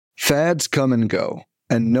Fads come and go,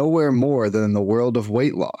 and nowhere more than in the world of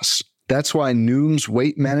weight loss. That's why Noom's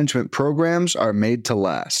weight management programs are made to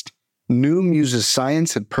last. Noom uses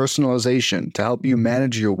science and personalization to help you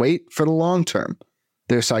manage your weight for the long term.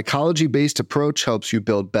 Their psychology-based approach helps you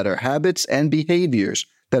build better habits and behaviors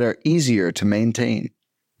that are easier to maintain.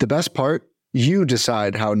 The best part? You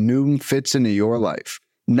decide how Noom fits into your life,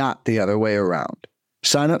 not the other way around.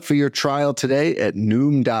 Sign up for your trial today at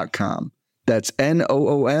Noom.com. That's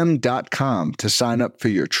Noom.com to sign up for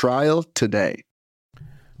your trial today.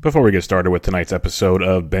 Before we get started with tonight's episode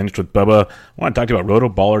of Benched with Bubba, I want to talk to you about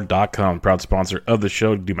rotoballer.com, proud sponsor of the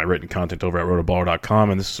show. I do my written content over at rotoballer.com,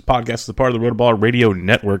 and this is a podcast as a part of the Rotoballer Radio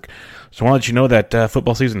Network. So I want to let you know that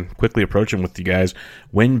football season quickly approaching with you guys.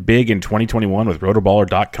 Win big in 2021 with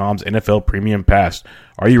rotoballer.com's NFL Premium Pass.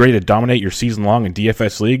 Are you ready to dominate your season long in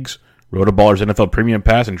DFS leagues? Rotoballer's NFL Premium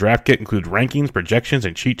Pass and Draft Kit includes rankings, projections,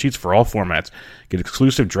 and cheat sheets for all formats. Get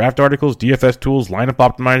exclusive draft articles, DFS tools, lineup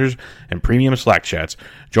optimizers, and premium Slack chats.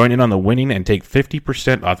 Join in on the winning and take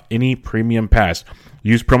 50% off any Premium Pass.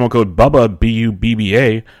 Use promo code BUBBA,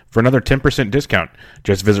 B-U-B-B-A, for another 10% discount.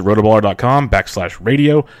 Just visit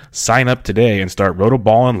rotoballer.com/radio, sign up today, and start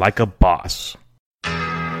rotoballing like a boss.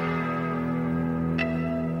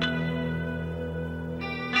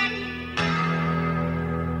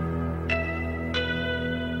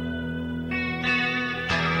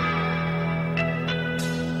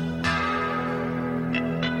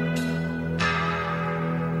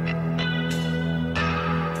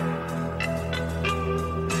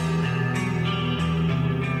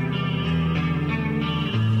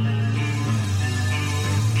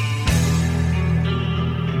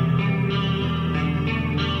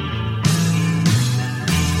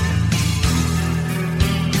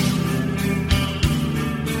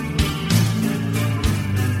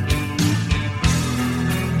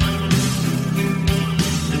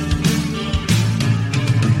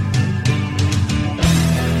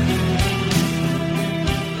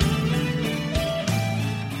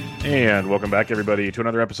 And welcome back, everybody, to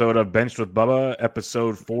another episode of Benched with Bubba,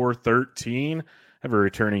 episode 413. I have a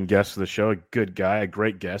returning guest to the show, a good guy, a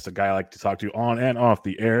great guest, a guy I like to talk to on and off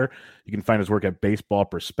the air. You can find his work at Baseball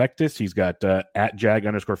Prospectus. He's got at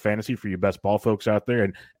Jag_fantasy for you best ball folks out there,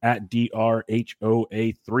 and at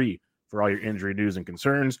DRHOA3 for all your injury news and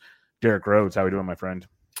concerns. Derek Rhoads, how are we doing, my friend?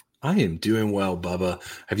 I am doing well, Bubba.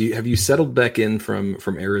 Have you settled back in from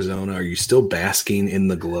Arizona? Are you still basking in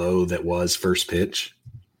the glow that was first pitch?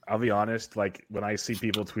 I'll be honest, like when I see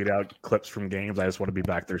people tweet out clips from games, I just want to be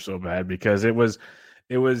back there so bad because it was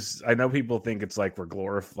I know people think it's like we're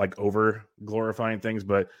over glorifying things,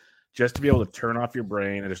 but just to be able to turn off your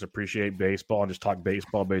brain and just appreciate baseball and just talk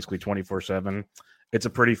baseball basically 24/7, it's a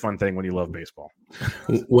pretty fun thing when you love baseball.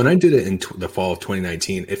 When I did it in the fall of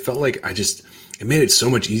 2019, it felt like it made it so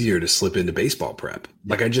much easier to slip into baseball prep.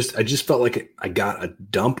 Like I just felt like I got a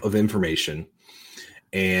dump of information.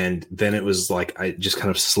 And then it was like I just kind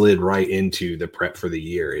of slid right into the prep for the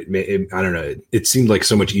year. I don't know. It seemed like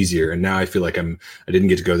so much easier, and now I feel like I didn't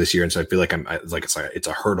get to go this year, and so I feel like it's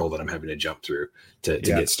a hurdle that I'm having to jump through to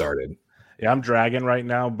get started. Yeah, I'm dragging right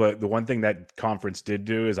now, but the one thing that conference did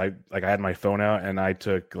do is I had my phone out and I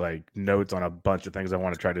took like notes on a bunch of things I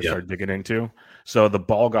want to try to start digging into. So the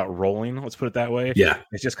ball got rolling, let's put it that way. Yeah.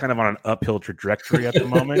 It's just kind of on an uphill trajectory at the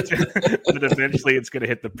moment. But eventually it's going to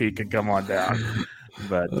hit the peak and come on down.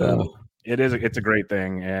 But it's a great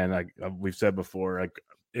thing. And we've said before, like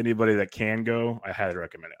anybody that can go, I highly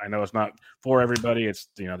recommend it. I know it's not for everybody. It's,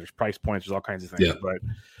 there's price points, there's all kinds of things, but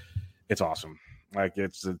it's awesome. Like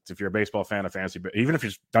it's if you're a baseball fan of fantasy, but even if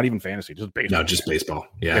it's not even fantasy, just baseball. No, just baseball.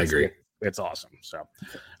 Yeah, I agree. It's awesome. So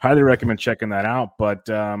highly recommend checking that out. But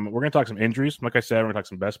we're going to talk some injuries. Like I said, we're going to talk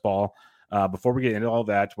some best ball. Before we get into all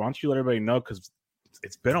that, why don't you let everybody know, because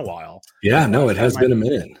it's been a while. Yeah, no, it has been a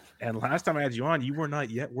minute. And last time I had you on, you were not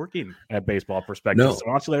yet working at Baseball Prospectus. No. So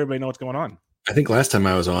why don't you let everybody know what's going on? I think last time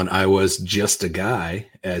I was on, I was just a guy,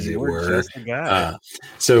 as you it were. were. Just a guy.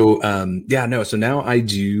 So now I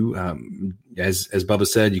do, as Bubba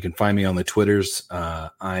said, you can find me on the Twitters.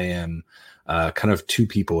 I am kind of two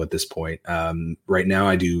people at this point. Right now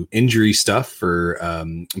I do injury stuff for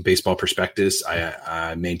Baseball Prospectus.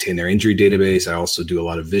 I maintain their injury database. I also do a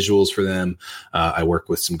lot of visuals for them. I work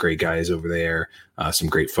with some great guys over there, some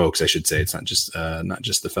great folks, I should say. It's not just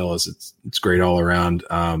the fellas. It's great all around.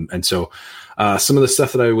 And so some of the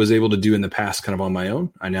stuff that I was able to do in the past kind of on my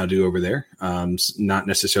own, I now do over there. Not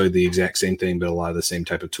necessarily the exact same thing, but a lot of the same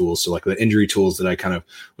type of tools. So like the injury tools that I kind of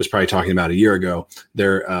was probably talking about a year ago,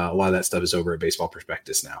 a lot of that stuff is over at Baseball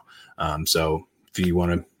Prospectus now. So if you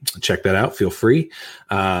want to check that out, feel free.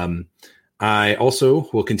 I also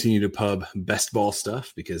will continue to pub best ball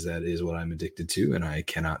stuff because that is what I'm addicted to, and I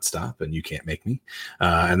cannot stop, and you can't make me.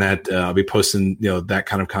 And that I'll be posting, that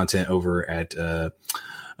kind of content over at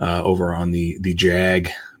over on the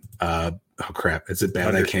Jag. Oh crap! Is it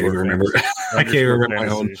bad? I can't even remember. I can't even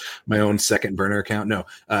remember my own second burner account. No,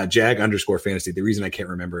 Jag_fantasy. The reason I can't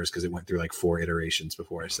remember is because it went through like 4 iterations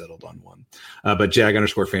before I settled on one. But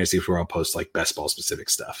Jag_fantasy is where I'll post like best ball specific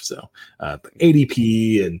stuff. So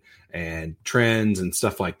ADP and trends and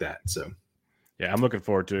stuff like that. So yeah, I'm looking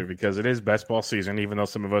forward to it because it is best ball season. Even though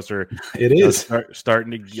some of us are, it is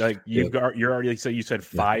starting to like you're already. So you said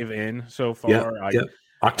 5 in so far. Yep.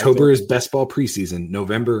 October is best ball preseason.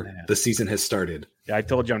 November, the season has started. Yeah, I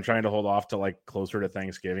told you I'm trying to hold off to like closer to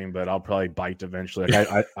Thanksgiving, but I'll probably bite eventually.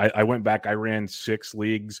 Like I went back. I ran 6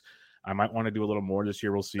 leagues. I might want to do a little more this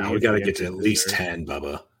year. We'll see. We got to get to at least 10,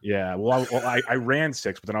 Bubba. Yeah. Well, I ran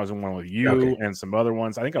 6, but then I was in one with you and some other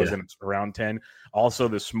ones. I think I was in around 10. Also,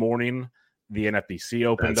 this morning, the NFBC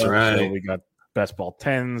opened up. Right. So we got best ball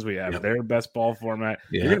 10s. We have their best ball format.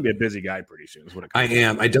 You're going to be a busy guy pretty soon. Is what it I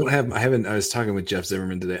am. I was talking with Jeff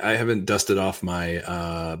Zimmerman today. I haven't dusted off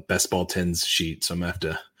my best ball 10s sheet. So I'm going to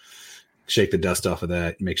have to shake the dust off of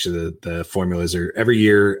that, make sure that the formulas are every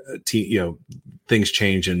year, things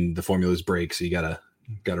change and the formulas break. So you gotta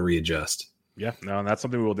readjust. Yeah, no, and that's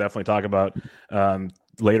something we will definitely talk about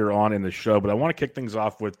later on in the show. But I want to kick things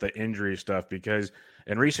off with the injury stuff because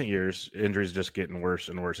in recent years, injuries just getting worse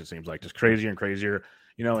and worse. It seems like just crazier and crazier.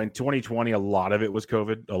 In 2020, a lot of it was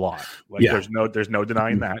COVID. A lot. There's no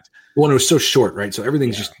denying that. Well, it was so short, right? So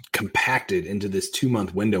everything's just compacted into this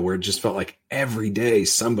 2-month window where it just felt like every day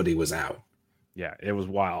somebody was out. Yeah, it was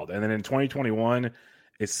wild. And then in 2021,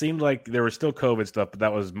 it seemed like there was still COVID stuff, but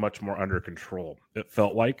that was much more under control. It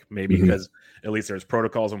felt like maybe because at least there's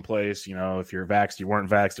protocols in place. If you're vaxxed, you weren't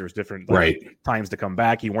vaxxed. There was different times to come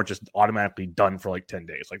back. You weren't just automatically done for like 10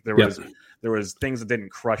 days. Like there was things that didn't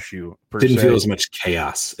crush you. Didn't feel as much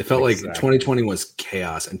chaos. It felt like 2020 was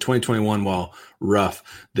chaos, and 2021, while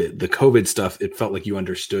rough, the COVID stuff, it felt like you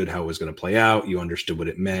understood how it was going to play out. You understood what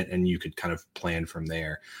it meant, and you could kind of plan from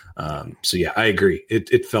there. So yeah, I agree.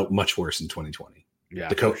 It felt much worse in 2020. Yeah,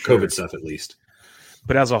 the COVID stuff at least.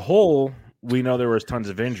 But as a whole, we know there was tons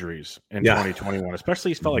of injuries in 2021,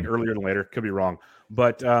 especially it felt like earlier than later. Could be wrong.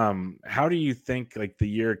 But how do you think like the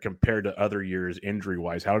year compared to other years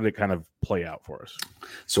injury-wise? How did it kind of play out for us?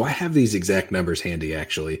 So I have these exact numbers handy,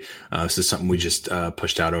 actually. This is something we just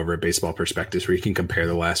pushed out over at Baseball Perspectives where you can compare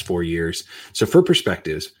the last 4 years. So for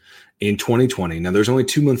perspectives, in 2020, now there's only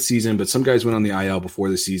 2-month season, but some guys went on the IL before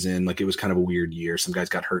the season. Like it was kind of a weird year. Some guys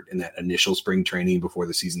got hurt in that initial spring training before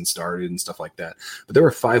the season started and stuff like that. But there were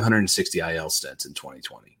 560 IL stints in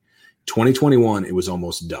 2020. 2021, it was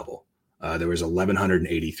almost double. There was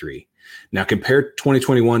 1,183. Now compare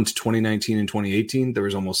 2021 to 2019 and 2018, there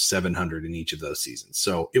was almost 700 in each of those seasons.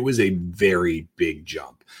 So it was a very big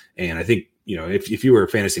jump. And I think, if you were a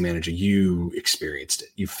fantasy manager, you experienced it,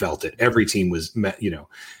 you felt it. Every team was,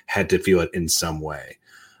 had to feel it in some way.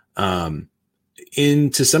 To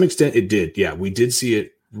some extent it did. Yeah. We did see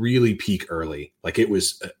it really peak early. Like it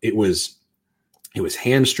was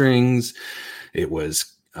hamstrings. It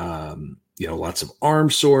was, lots of arm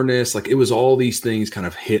soreness. Like it was all these things kind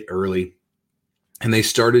of hit early and they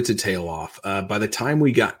started to tail off. By the time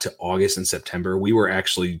we got to August and September, we were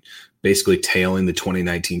actually basically tailing the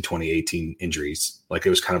 2019, 2018 injuries. Like it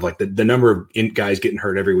was kind of like the number of guys getting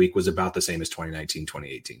hurt every week was about the same as 2019,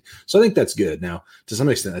 2018. So I think that's good. Now, to some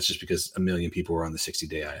extent, that's just because 1 million people were on the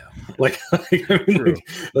 60-day IL.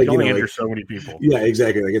 There's so many people. Yeah,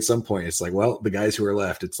 exactly. Like at some point, it's like, well, the guys who are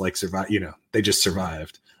left, it's like they just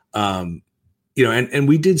survived. And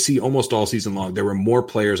we did see almost all season long, there were more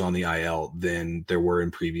players on the IL than there were in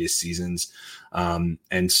previous seasons.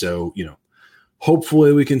 And so,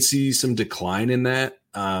 hopefully we can see some decline in that.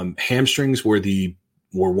 Hamstrings were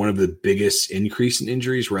one of the biggest increase in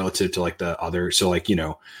injuries relative to like the other. So like,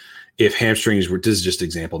 if hamstrings were, this is just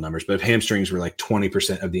example numbers, but if hamstrings were like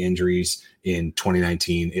 20% of the injuries in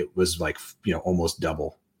 2019, it was like, almost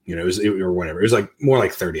double. Or whatever. It was like more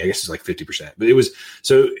like 30. I guess it's like 50%. But it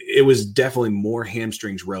was definitely more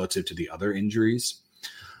hamstrings relative to the other injuries.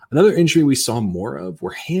 Another injury we saw more of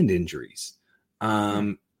were hand injuries.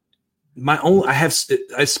 I have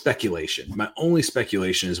speculation. My only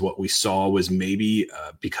speculation is what we saw was maybe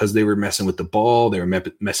because they were messing with the ball, they were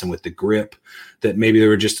messing with the grip, that maybe there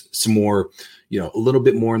were just some more, a little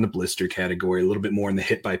bit more in the blister category, a little bit more in the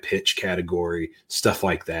hit by pitch category, stuff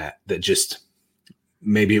like that, that just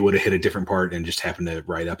maybe it would have hit a different part and just happened to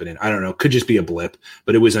right up and in. I don't know. Could just be a blip,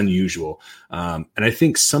 but it was unusual. And I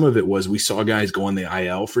think some of it was we saw guys go on the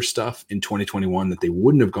IL for stuff in 2021 that they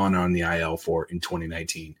wouldn't have gone on the IL for in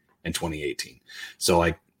 2019 and 2018. So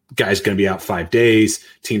like guys going to be out 5 days.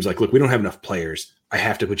 Teams like, look, we don't have enough players. I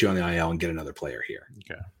have to put you on the IL and get another player here.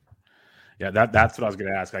 Okay. Yeah, that's what I was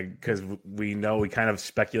going to ask, because we know we kind of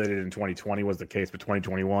speculated in 2020 was the case, but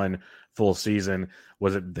 2021 full season,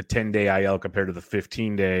 was it the 10-day IL compared to the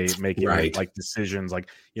 15-day, making like decisions like,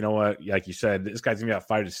 you know what, like you said, this guy's going to be out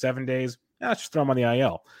 5 to 7 days. Let's just throw him on the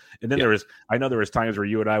IL. And then I know there was times where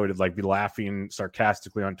you and I would like be laughing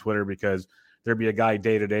sarcastically on Twitter because there'd be a guy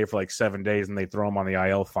day to day for like 7 days and they throw him on the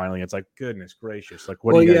IL finally. It's like, goodness gracious. Like,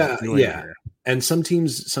 what are you guys doing here? And some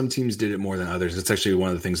teams did it more than others. It's actually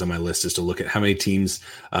one of the things on my list is to look at how many teams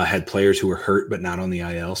had players who were hurt but not on the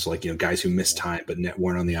IL. So like, guys who missed time but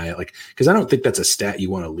weren't on the IL. Like, because I don't think that's a stat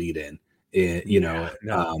you want to lead in.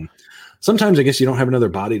 Sometimes I guess you don't have another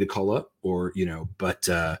body to call up, or but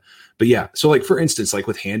yeah. So like for instance, like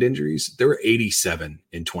with hand injuries, there were 87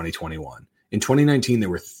 in 2021. In 2019,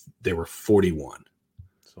 there were 41.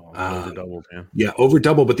 So over doubled, man. Yeah, over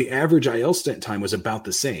double. But the average IL stint time was about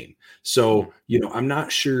the same. So I'm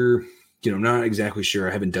not sure. I'm not exactly sure.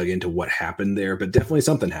 I haven't dug into what happened there, but definitely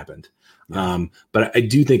something happened. Yeah. But I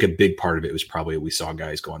do think a big part of it was probably we saw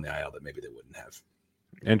guys go on the IL that maybe they wouldn't have.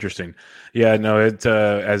 Interesting. Yeah, no, it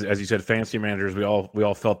as you said, fantasy managers, we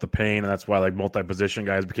all felt the pain, and that's why like multi-position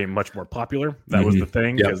guys became much more popular. That was the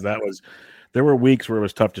thing, because there were weeks where it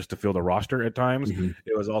was tough just to fill the roster at times. Mm-hmm.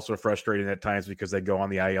 It was also frustrating at times because they go on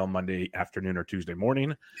the IL Monday afternoon or Tuesday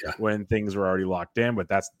morning when things are already locked in, but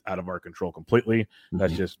that's out of our control completely. Mm-hmm.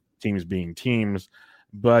 That's just teams being teams.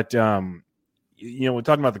 But we're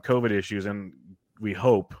talking about the COVID issues, and we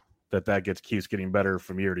hope that keeps getting better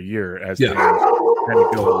from year to year as things kind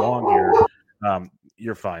of go along here.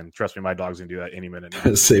 You're fine. Trust me, my dog's gonna do that any minute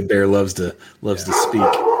now. Say Bear loves to speak.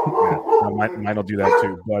 Mine will do that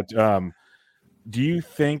too. But do you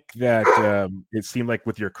think that it seemed like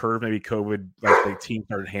with your curve, maybe COVID, like the team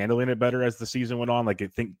started handling it better as the season went on? Like, I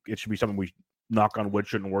think it should be something we, knock on wood,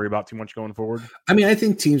 shouldn't worry about too much going forward. I mean, I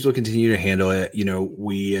think teams will continue to handle it.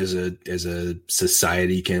 We as a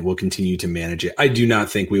society will continue to manage it. I do not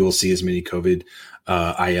think we will see as many COVID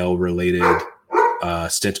IL related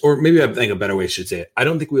stints, or maybe I think a better way I should say it. I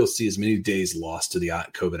don't think we'll see as many days lost to the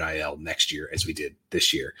COVID IL next year as we did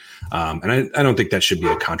this year. And I don't think that should be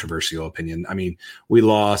a controversial opinion. I mean, we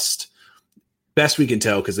lost, best we can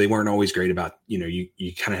tell, because they weren't always great about, you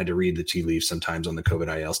kind of had to read the tea leaves sometimes on the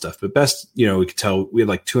COVID IL stuff, but best, we could tell we had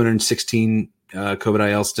like 216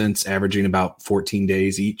 COVID IL stints averaging about 14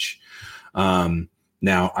 days each.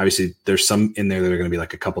 Now, obviously, there's some in there that are going to be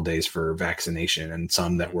like a couple days for vaccination, and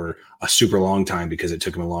some that were a super long time because it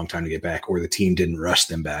took them a long time to get back, or the team didn't rush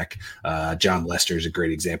them back. John Lester is a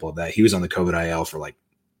great example of that. He was on the COVID IL for like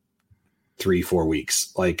 3-4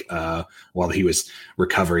 weeks, while he was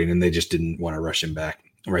recovering, and they just didn't want to rush him back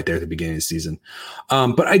right there at the beginning of the season.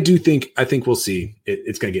 But I think we'll see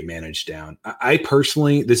it's going to get managed down. I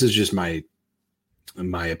personally, this is just my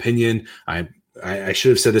opinion. I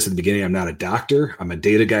should have said this at the beginning. I'm not a doctor. I'm a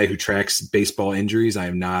data guy who tracks baseball injuries. I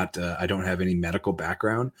am not. I don't have any medical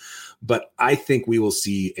background, but I think we will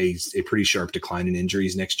see a pretty sharp decline in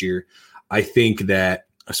injuries next year. I think that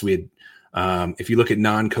we had, if you look at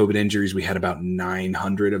non-COVID injuries, we had about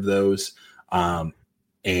 900 of those,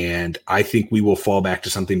 and I think we will fall back to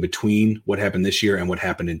something between what happened this year and what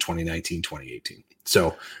happened in 2019, 2018.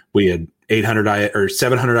 So we had 800 or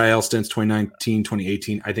 700 IL stints, 2019,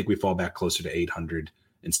 2018. I think we fall back closer to 800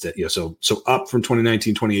 instead. So up from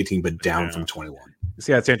 2019, 2018, but down from 21.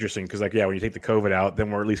 See, that's interesting because, when you take the COVID out,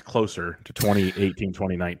 then we're at least closer to 2018,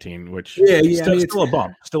 2019, which still a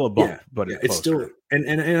bump, but it's still.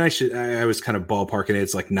 And I was kind of ballparking it.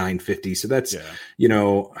 It's like 950. So that's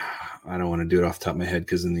I don't want to do it off the top of my head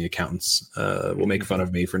because then the accountants will make fun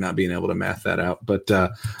of me for not being able to math that out. But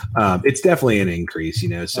it's definitely an increase,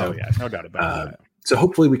 So no doubt about that. So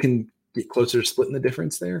hopefully we can get closer to splitting the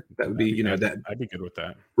difference there. That would be, I'd be good with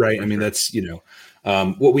that. Right. I mean, that's,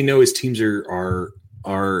 what we know is teams are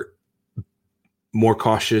more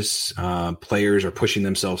cautious. Players are pushing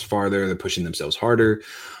themselves farther. They're pushing themselves harder.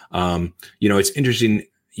 It's interesting.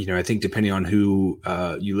 I think depending on who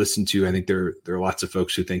you listen to, I think there are lots of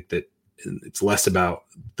folks who think that it's less about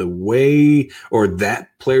the way or that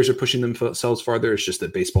players are pushing themselves farther. It's just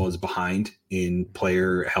that baseball is behind in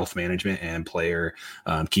player health management and player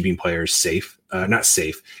keeping players safe,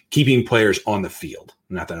 keeping players on the field.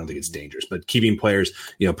 Not that I don't think it's dangerous, but keeping players,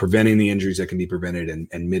 preventing the injuries that can be prevented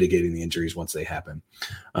and mitigating the injuries once they happen.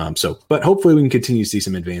 But hopefully we can continue to see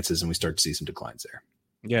some advances and we start to see some declines there.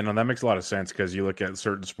 Yeah, no, that makes a lot of sense because you look at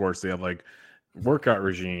certain sports, they have like workout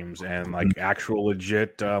regimes and like actual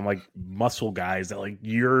legit like muscle guys that like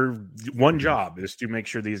your one job is to make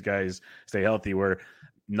sure these guys stay healthy. Where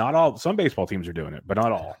not all, some baseball teams are doing it, but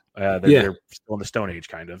not all. They're still in the Stone Age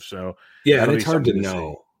kind of. So Yeah, and that'll it's be hard to something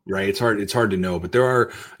know, right? It's hard to know, but there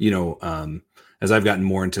are, as I've gotten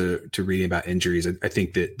more into reading about injuries, I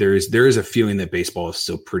think that there is a feeling that baseball is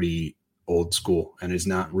still pretty old school and is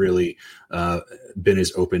not really been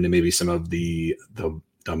as open to maybe some of the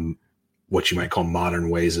what you might call modern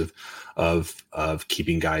ways of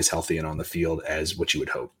keeping guys healthy and on the field as what you would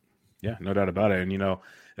hope. Yeah, no doubt about it. And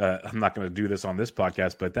I'm not going to do this on this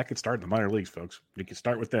podcast, but that could start in the minor leagues, folks. You can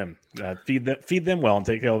start with them, feed them well, and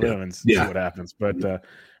take care of them, and see what happens. But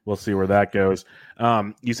we'll see where that goes.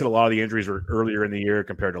 You said a lot of the injuries were earlier in the year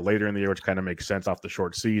compared to later in the year, which kind of makes sense off the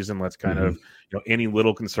short season. Let's kind of, any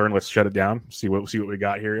little concern, let's shut it down, see what we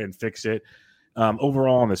got here, and fix it.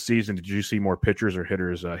 Overall in the season, did you see more pitchers or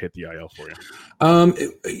hitters hit the IL for you?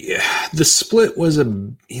 The split was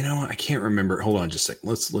I can't remember. Hold on just a second.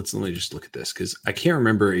 Let me just look at this because I can't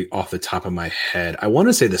remember off the top of my head. I want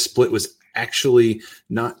to say the split was actually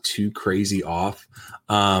not too crazy off.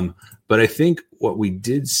 But I think what we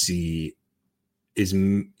did see is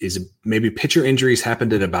maybe pitcher injuries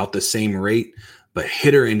happened at about the same rate, but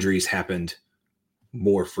hitter injuries happened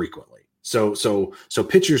more frequently. So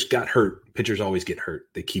pitchers got hurt. Pitchers always get hurt.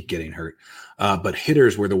 They keep getting hurt. But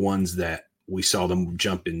hitters were the ones that we saw them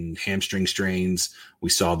jump in hamstring strains. We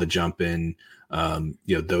saw the jump in,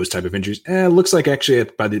 those type of injuries. It looks like actually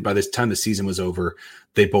by this time the season was over,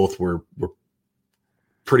 they both were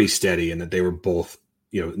pretty steady and that they were both,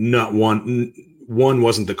 not one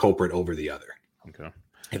wasn't the culprit over the other. Okay.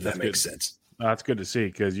 If that makes sense. That's good to see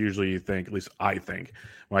because usually you think, at least I think,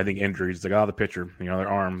 when I think injuries, like, the pitcher, their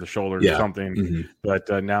arm, the shoulder, something. Mm-hmm.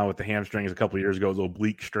 But now with the hamstrings, a couple of years ago, it was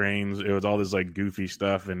oblique strains. It was all this like goofy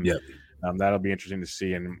stuff, and that'll be interesting to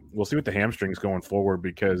see. And we'll see with the hamstrings going forward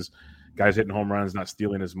because guys hitting home runs, not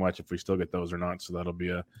stealing as much if we still get those or not. So that'll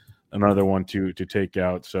be another one to take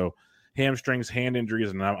out. So hamstrings, hand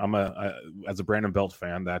injuries, and I'm as a Brandon Belt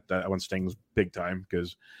fan, that one stings big time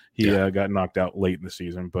because he got knocked out late in the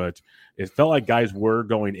season. But it felt like guys were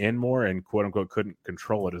going in more and quote unquote couldn't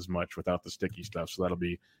control it as much without the sticky stuff. So that'll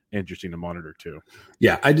be interesting to monitor too.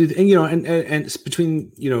 Yeah, I did, and it's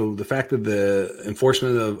between the fact that the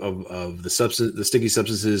enforcement of the sticky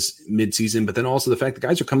substances mid-season, but then also the fact that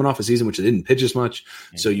guys are coming off a season which they didn't pitch as much.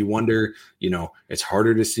 Mm-hmm. So you wonder, it's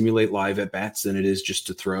harder to simulate live at bats than it is just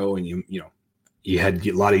to throw, and you had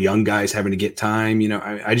a lot of young guys having to get time.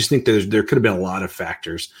 I just think there could have been a lot of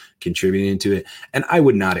factors contributing to it, and I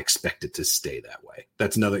would not expect it to stay that way.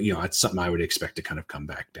 That's another, that's something I would expect to kind of come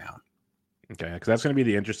back down. Okay, because that's going to be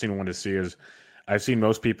the interesting one to see. Is I've seen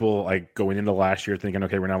most people like going into last year thinking,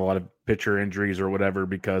 okay, we're going to have a lot of pitcher injuries or whatever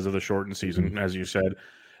because of the shortened season, as you said.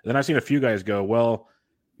 Then I've seen a few guys go, well,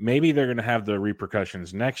 maybe they're going to have the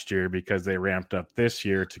repercussions next year because they ramped up this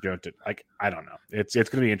year to go to, like, I don't know. It's going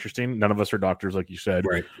to be interesting. None of us are doctors, like you said.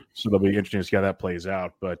 Right. So it'll be interesting to see how that plays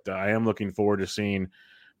out. But I am looking forward to seeing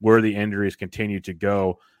where the injuries continue to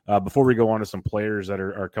go. Before we go on to some players that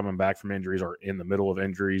are coming back from injuries or in the middle of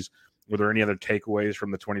injuries, were there any other takeaways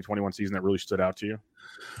from the 2021 season that really stood out to you?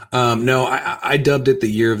 No, I dubbed it the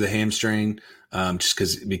year of the hamstring,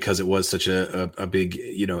 just because it was such a big,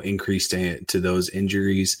 increase to those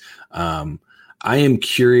injuries. I am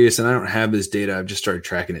curious, and I don't have this data. I've just started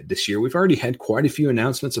tracking it this year. We've already had quite a few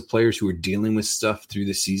announcements of players who are dealing with stuff through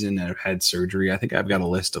the season and have had surgery. I think I've got a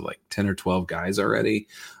list of like 10 or 12 guys already.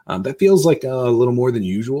 That feels like a little more than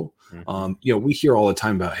usual. Mm-hmm. We hear all the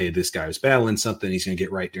time about, hey, this guy was battling something, he's going to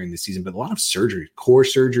get right during the season, but a lot of surgery, core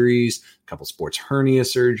surgeries, a couple sports hernia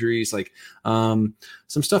surgeries, like some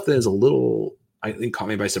stuff that is a little, I think, caught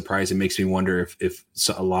me by surprise. It makes me wonder if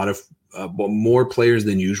a lot of more players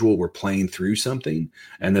than usual were playing through something,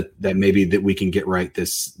 and that maybe that we can get right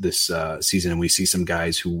this season, and we see some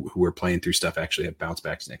guys who are playing through stuff actually have bounce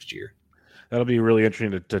backs next year. That'll be really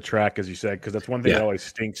interesting to track, as you said, because that's one thing that always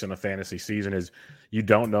stinks in a fantasy season is you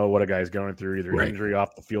don't know what a guy's going through, either injury,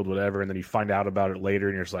 off the field, whatever, and then you find out about it later,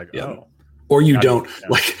 and you're just like, oh. Or you don't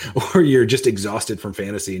or you're just exhausted from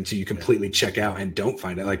fantasy until you completely check out and don't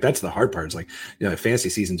find it. Like, that's the hard part. It's like, fantasy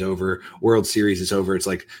season's over, World Series is over. It's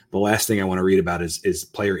like the last thing I want to read about is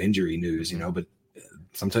player injury news, but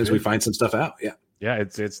sometimes we find some stuff out. Yeah. Yeah.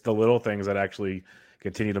 It's the little things that actually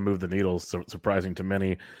continue to move the needle. So surprising to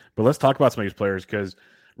many, but let's talk about some of these players because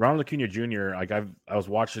Ronald Acuna Jr., like I was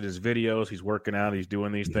watching his videos, he's working out, he's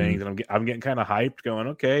doing these things, and I'm getting kind of hyped going,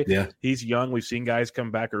 okay, he's young. We've seen guys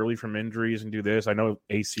come back early from injuries and do this. I know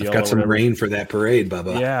ACL. I've got some rain for that parade,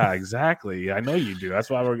 Bubba. Yeah, exactly. I know you do. That's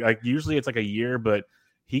why we're like, usually it's like a year, but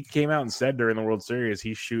he came out and said during the World Series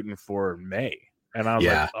he's shooting for May. And I was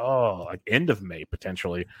like, oh, like end of May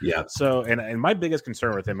potentially. Yeah. So, and my biggest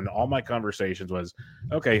concern with him in all my conversations was,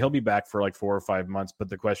 okay, he'll be back for like 4 or 5 months, but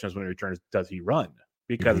the question is when he returns, does he run?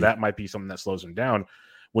 Because that might be something that slows him down.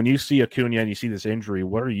 When you see Acuna and you see this injury,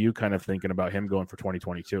 what are you kind of thinking about him going for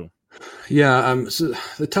 2022? Yeah. So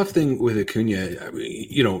the tough thing with Acuna, I mean,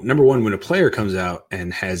 you know, number one, when a player comes out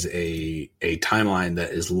and has a timeline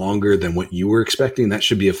that is longer than what you were expecting, that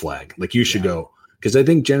should be a flag. Like you should go. Because I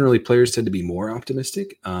think generally players tend to be more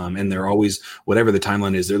optimistic, and they're always, whatever the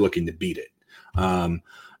timeline is, they're looking to beat it. And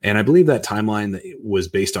I believe that timeline was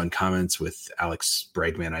based on comments with Alex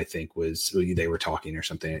Bregman, I think they were talking or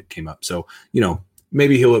something that came up. So, you know,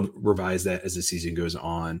 maybe he'll revise that as the season goes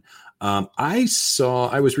on. I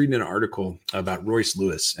was reading an article about Royce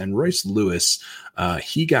Lewis, and Royce Lewis,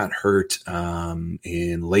 he got hurt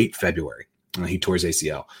in late February. He tore his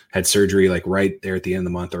ACL, had surgery like right there at the end of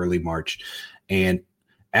the month, early March. And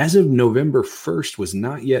as of November 1st, was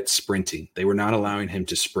not yet sprinting. They were not allowing him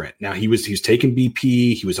to sprint. Now he was taking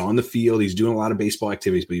BP. He was on the field. He's doing a lot of baseball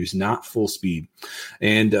activities, but he was not full speed.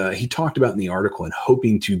 And he talked about in the article and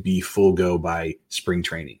hoping to be full go by spring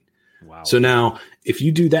training. Wow. So now if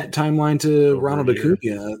you do that timeline to Ronald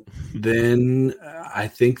Acuna, then I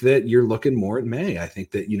think that you're looking more at May. I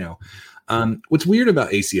think that, you know, what's weird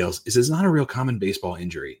about ACLs is it's not a real common baseball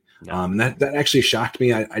injury. And that actually shocked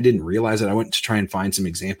me. I didn't realize it. I went to try and find some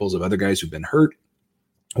examples of other guys who've been hurt,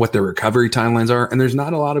 what their recovery timelines are. And there's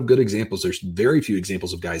not a lot of good examples. There's very few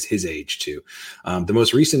examples of guys his age too. The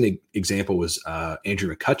most recent example was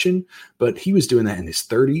Andrew McCutchen, but he was doing that in his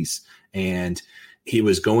 30s. And he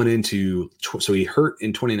was going into, so he hurt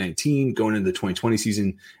in 2019, going into the 2020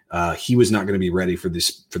 season. He was not going to be ready for the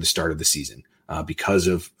start of the season. Because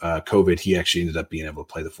of COVID, he actually ended up being able to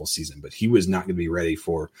play the full season, but he was not going to be ready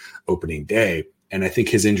for opening day. And I think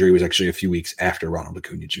his injury was actually a few weeks after Ronald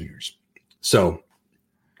Acuna Jr.'s. So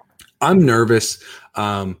I'm nervous.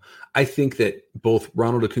 I think that both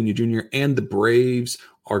Ronald Acuna Jr. and the Braves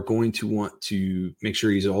are going to want to make sure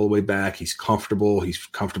he's all the way back. He's comfortable. He's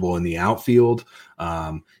comfortable in the outfield.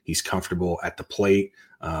 He's comfortable at the plate,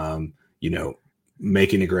 you know,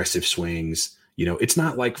 making aggressive swings. You know, it's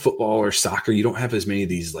not like football or soccer. You don't have as many of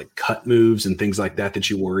these like cut moves and things like that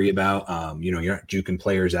you worry about. You know, you're not juking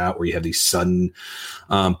players out where you have these sudden,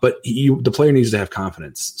 but the player needs to have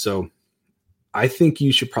confidence. So I think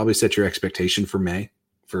you should probably set your expectation for May,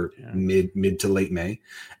 for mid to late May,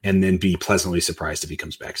 and then be pleasantly surprised if he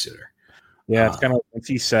comes back sooner. Yeah, it's kind of once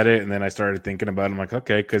he said it, and then I started thinking about it. I'm like,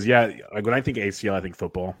 okay, because like when I think ACL, I think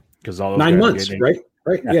football, because all those 9 months, right?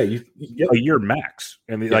 Right. Yeah. A year max.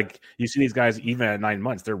 And like you see these guys, even at 9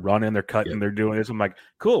 months, they're running, they're cutting, they're doing this. I'm like,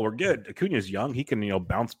 cool, we're good. Acuna's young. He can, you know,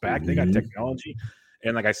 bounce back. They got technology.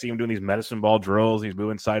 And like I see him doing these medicine ball drills. He's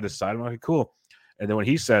moving side to side. I'm like, cool. And then when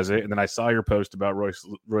he says it, and then I saw your post about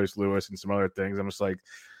Royce Lewis and some other things, I'm just like,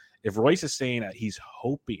 if Royce is saying that he's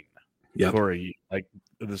hoping for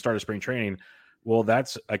the start of spring training, well,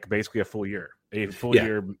 that's like basically a full year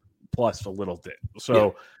year plus a little bit.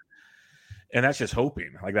 So and that's just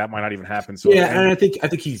hoping. Like that might not even happen. So and I think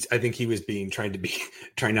he was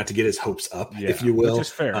trying not to get his hopes up, if you will.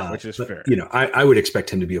 Which is fair. You know, I would expect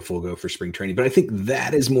him to be a full go for spring training, but I think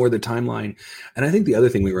that is more the timeline. And I think the other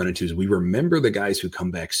thing we run into is we remember the guys who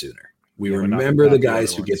come back sooner. We remember the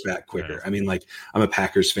guys who get back quicker. Yeah. I mean, like, I'm a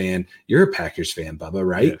Packers fan. You're a Packers fan, Bubba,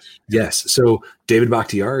 right? Yes. So David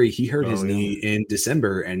Bakhtiari, he hurt his knee in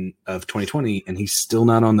December of 2020, and he's still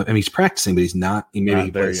not on he's practicing, but he's not. Maybe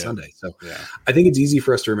he plays Sunday. So I think it's easy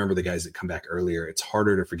for us to remember the guys that come back earlier. It's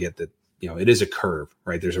harder to forget that, you know, it is a curve,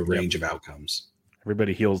 right? There's a range of outcomes.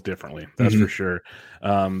 Everybody heals differently. That's for sure.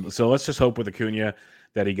 So let's just hope with Acuna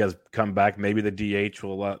that he does come back. Maybe the DH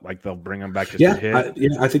will they'll bring him back just to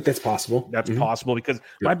hit. I think that's possible. That's possible because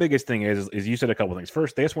my biggest thing is you said a couple things.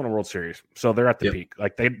 First, they just won a World Series, so they're at the peak.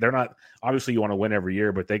 Like they're not, obviously you want to win every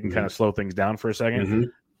year, but they can kind of slow things down for a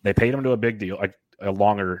second. They paid him to a big deal, like a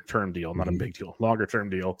longer term deal, not a big deal, longer term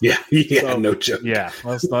deal. So, no joke. Yeah,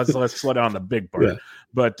 let's slow down the big part.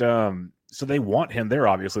 But so they want him there.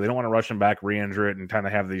 Obviously, they don't want to rush him back, re-injure it, and kind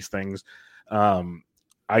of have these things.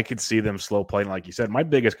 I could see them slow playing, like you said. My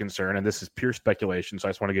biggest concern, and this is pure speculation, so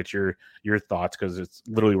I just want to get your thoughts because it's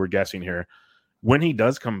literally we're guessing here. When he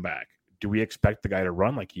does come back, do we expect the guy to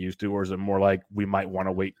run like he used to, or is it more like we might want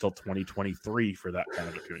to wait till 2023 for that kind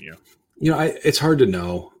of Acuna? You know, it's hard to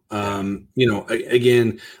know.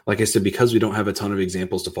 Again, like I said, because we don't have a ton of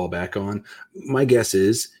examples to fall back on, my guess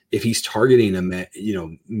is if he's targeting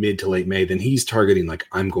mid to late May, then he's targeting like,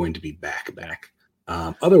 I'm going to be back.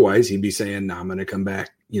 Otherwise he'd be saying, no, I'm going to come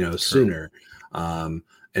back, sooner.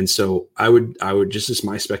 And so I would just, as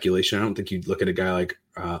my speculation, I don't think you'd look at a guy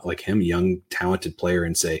like him, young, talented player,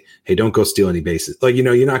 and say, hey, don't go steal any bases. Like,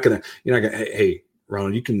 you're not gonna, hey,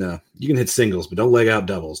 Ronald, you can hit singles, but don't leg out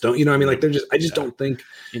doubles. Don't, I mean, like, I just don't think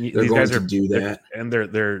they're going to do that. And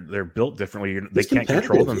they're built differently. They can't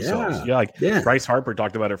control themselves. Bryce Harper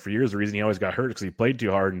talked about it for years. The reason he always got hurt is because he played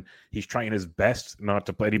too hard, and he's trying his best not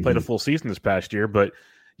to play. He played a full season this past year, but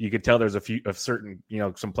you could tell there's a few of certain,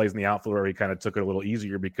 some plays in the outfield where he kind of took it a little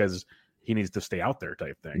easier because he needs to stay out there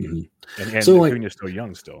type thing. And so Acuna's still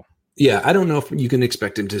young still. Yeah, I don't know if you can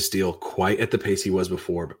expect him to steal quite at the pace he was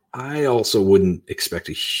before, but I also wouldn't expect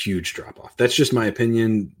a huge drop off. That's just my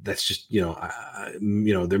opinion. That's just,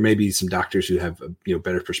 there may be some doctors who have a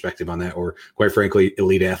better perspective on that, or quite frankly,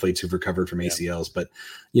 elite athletes who've recovered from ACLs. But,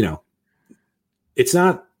 it's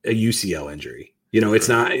not a UCL injury. It's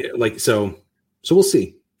not like so we'll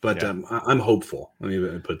see. But I'm hopeful. Let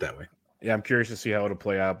me put it that way. Yeah, I'm curious to see how it'll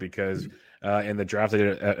play out because in the draft they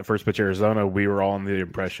did at First Pitch Arizona, we were all under the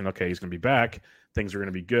impression, okay, he's going to be back. Things are going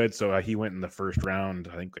to be good. So he went in the first round,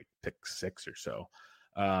 I think like pick 6 or so.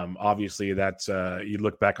 Obviously, that's you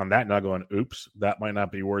look back on that now going, oops, that might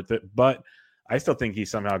not be worth it. But I still think he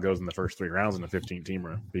somehow goes in the first 3 rounds in the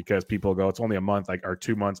 15-teamer because people go, it's only a month, or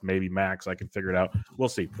 2 months, maybe max. I can figure it out. We'll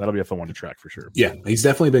see. That'll be a fun one to track for sure. Yeah, he's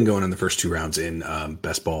definitely been going in the first 2 rounds in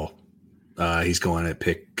best ball. He's going at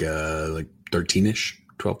pick 13-ish,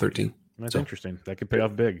 12, 13. That's interesting. That could pay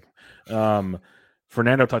off big.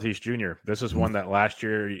 Fernando Tatis Jr. This is one that last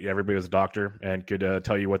year everybody was a doctor and could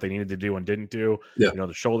tell you what they needed to do and didn't do. Yeah.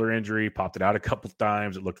 The shoulder injury, popped it out a couple of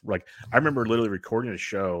times. It looked like I remember literally recording a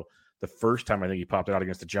show the first time I think he popped it out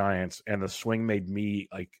against the Giants, and the swing made me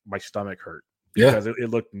my stomach hurt because it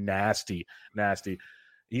looked nasty.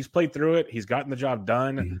 He's played through it. He's gotten the job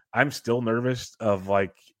done. Mm-hmm. I'm still nervous of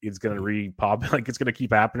it's going to re-pop, it's going to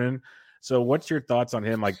keep happening. So what's your thoughts on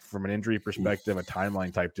him, from an injury perspective, a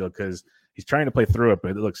timeline type deal? Because he's trying to play through it,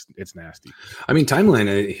 but it's nasty. I mean,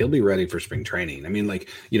 timeline, he'll be ready for spring training. I mean,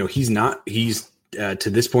 he's to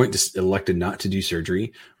this point just elected not to do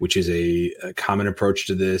surgery, which is a common approach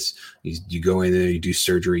to this. You go in there, you do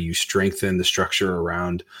surgery, you strengthen the structure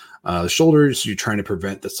around the shoulders. You're trying to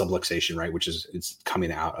prevent the subluxation, right, which is it's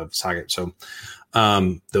coming out of socket. So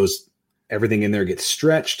everything in there gets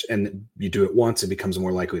stretched, and you do it once, it becomes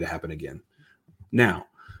more likely to happen again. Now,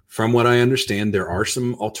 from what I understand, there are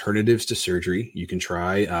some alternatives to surgery you can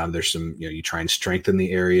try. There's some, you try and strengthen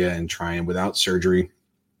the area and try and without surgery,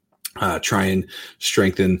 try and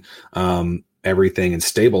strengthen everything and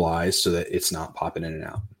stabilize so that it's not popping in and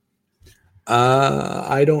out.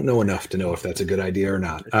 I don't know enough to know if that's a good idea or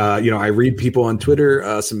not. I read people on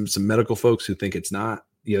Twitter, some medical folks who think it's not,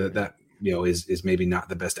 that is maybe not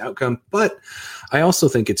the best outcome. But I also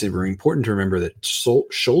think it's very important to remember that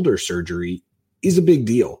shoulder surgery is a big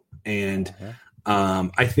deal. And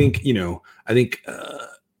I think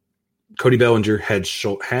Cody Bellinger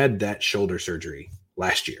had that shoulder surgery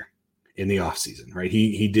last year in the off season, right?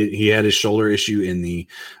 He had his shoulder issue in the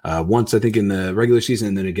once, I think, in the regular season,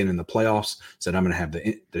 and then again in the playoffs. Said, I'm going to have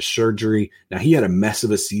the surgery. Now, he had a mess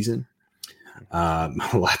of a season.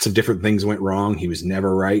 Lots of different things went wrong. He was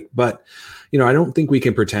never right. But, I don't think we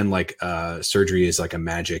can pretend like surgery is like a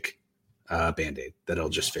magic Band-Aid that'll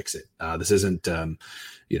just fix it. This isn't,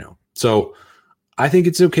 so I think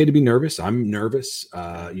it's okay to be nervous. I'm nervous.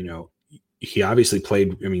 He obviously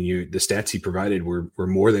played. I mean, the stats he provided were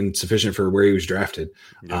more than sufficient for where he was drafted.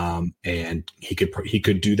 Yeah. And he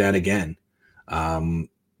could do that again.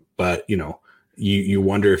 But, you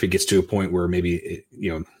wonder if it gets to a point where maybe,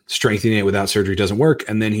 strengthening it without surgery doesn't work.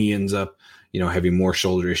 And then he ends up, having more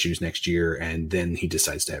shoulder issues next year. And then he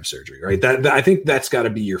decides to have surgery, right? That I think that's gotta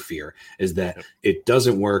be your fear, is that it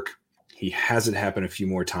doesn't work. He has it happen a few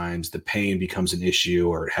more times. The pain becomes an issue,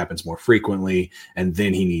 or it happens more frequently, and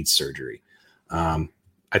then he needs surgery.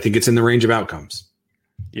 I think it's in the range of outcomes.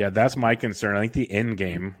 Yeah, that's my concern. I think the end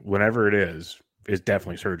game, whenever it is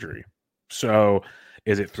definitely surgery. So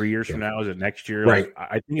is it 3 years from now? Is it next year? Right.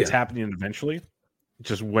 I think it's happening eventually.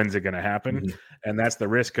 Just when's it going to happen? Mm-hmm. And that's the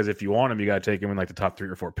risk, because if you want him, you got to take him in the top 3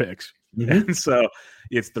 or 4 picks. Mm-hmm. And so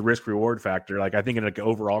it's the risk reward factor. I think in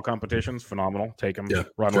overall competitions, phenomenal. Take him,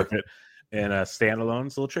 run with it. And standalone,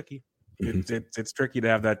 it's a little tricky. Mm-hmm. It's tricky to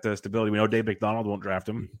have that stability. We know Dave McDonald won't draft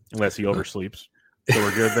him unless he oversleeps, so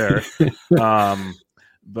we're good there.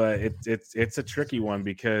 But it's a tricky one,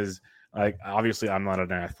 because Like, obviously, I'm not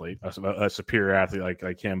an athlete, a superior athlete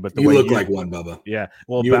like him. But the you way look like one, Bubba. yeah.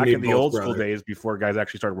 Well, You and back me in the both, old brother. school days, before guys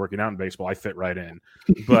actually started working out in baseball, I fit right in.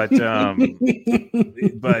 But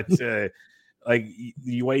like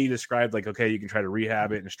the way you described, like, okay, you can try to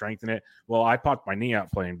rehab it and strengthen it. Well, I popped my knee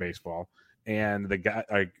out playing baseball, and the guy,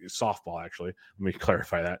 softball actually. Let me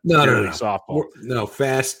clarify that. No, softball. No,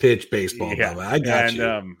 fast pitch baseball. Yeah, Bubba. I got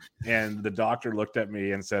you. And the doctor looked at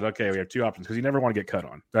me and said, "Okay, we have two options because you never want to get cut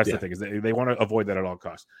on. That's the thing, is they want to avoid that at all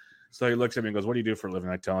costs." So he looks at me and goes, "What do you do for a living?"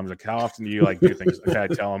 I tell him, he's like, "How often do you like do things?" Okay, I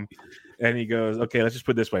tell him, and he goes, "Okay, let's just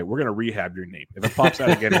put it this way: we're going to rehab your knee. If it pops out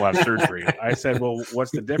again, we'll have surgery." I said, "Well,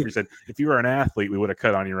 what's the difference?" He said, "If you were an athlete, we would have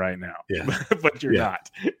cut on you right now, but you're not."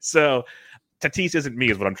 So Tatis isn't me,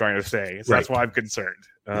 is what I'm trying to say. So that's why I'm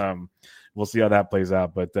concerned. We'll see how that plays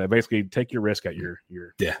out, but basically, take your risk at your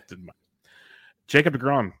Jacob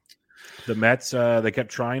deGrom. The Mets, they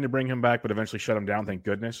kept trying to bring him back, but eventually shut him down. Thank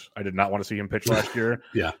goodness. I did not want to see him pitch last year.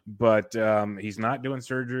 But he's not doing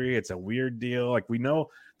surgery. It's a weird deal. Like, we know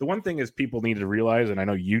the one thing is people need to realize, and I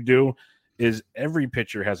know you do, is every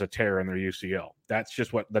pitcher has a tear in their UCL. That's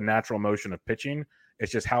just what the natural motion of pitching.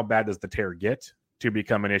 It's just how bad does the tear get to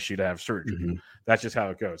become an issue to have surgery. Mm-hmm. That's just how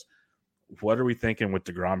it goes. What are we thinking with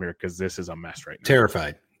deGrom here? Because this is a mess right now.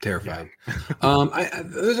 Terrified. Yeah.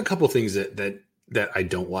 There's a couple things that I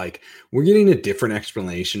don't like. We're getting a different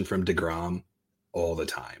explanation from deGrom all the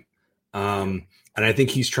time. And I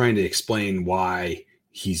think he's trying to explain why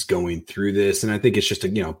he's going through this. And I think it's just,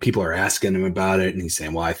 people are asking him about it and he's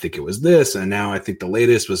saying, well, I think it was this. And now I think the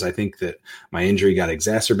latest was, I think that my injury got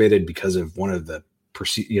exacerbated because of one of the,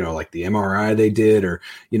 like the MRI they did, or,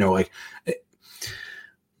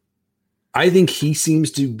 I think he seems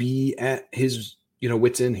to be at his,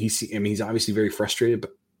 wits end. He's obviously very frustrated,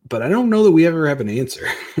 but I don't know that we ever have an answer.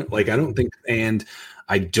 Like, I don't think, and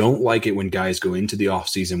I don't like it when guys go into the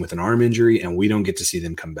offseason with an arm injury and we don't get to see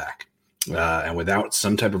them come back. And without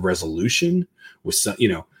some type of resolution, with some,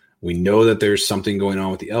 we know that there's something going on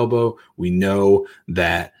with the elbow. We know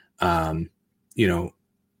that,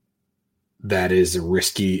 that is a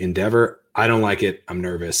risky endeavor. I don't like it. I'm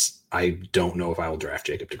nervous. I don't know if I will draft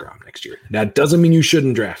Jacob deGrom next year. That doesn't mean you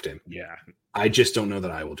shouldn't draft him. Yeah. I just don't know that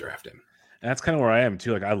I will draft him. And that's kind of where I am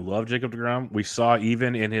too. Like, I love Jacob deGrom. We saw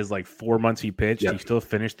even in his 4 months he pitched, he still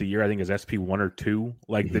finished the year, I think, as SP 1 or 2.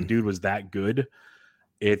 Like, the dude was that good.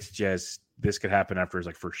 It's just, this could happen after his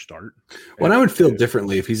first start. Well, I would feel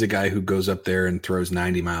differently if he's a guy who goes up there and throws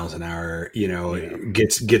 90 miles an hour,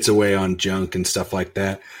 gets away on junk and stuff like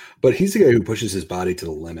that. But he's the guy who pushes his body to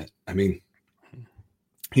the limit. I mean,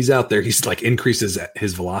 he's out there. He's increases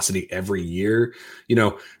his velocity every year,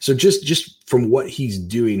 So just from what he's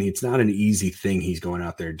doing, it's not an easy thing he's going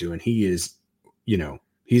out there doing. He is,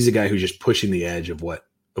 he's a guy who's just pushing the edge of what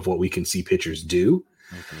we can see pitchers do.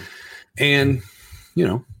 Mm-hmm. And,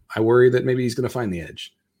 I worry that maybe he's going to find the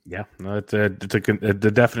edge. Yeah, no, it's a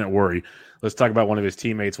definite worry. Let's talk about one of his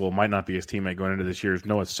teammates. Well, it might not be his teammate going into this year. Is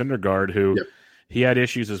Noah Syndergaard, who he had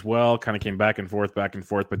issues as well, kind of came back and forth,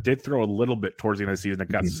 but did throw a little bit towards the end of the season.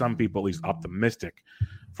 That got some people at least optimistic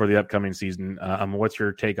for the upcoming season. What's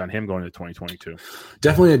your take on him going into 2022?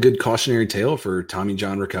 Definitely a good cautionary tale for Tommy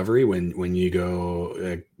John recovery when you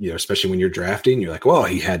go, especially when you're drafting, you're like, well,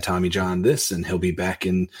 he had Tommy John this, and he'll be back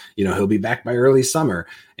he'll be back by early summer,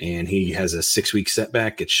 and he has a 6-week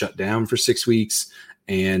setback, gets shut down for 6 weeks,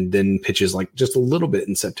 and then pitches just a little bit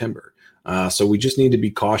in September. So we just need to be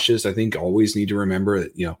cautious. I think always need to remember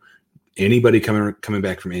that, anybody coming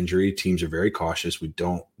back from injury, teams are very cautious. We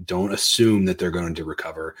don't assume that they're going to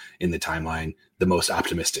recover in the timeline, the most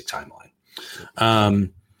optimistic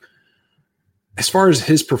timeline. As far as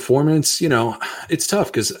his performance, it's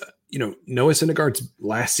tough because, Noah Syndergaard's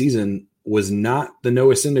last season was not the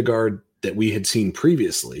Noah Syndergaard that we had seen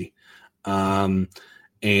previously.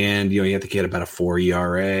 And, I think he had about a 4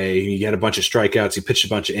 ERA. He had a bunch of strikeouts. He pitched a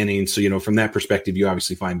bunch of innings. So, from that perspective, you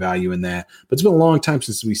obviously find value in that. But it's been a long time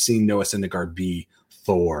since we've seen Noah Syndergaard be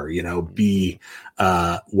Thor, be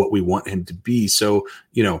what we want him to be. So,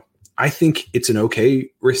 I think it's an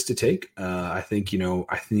okay risk to take. I think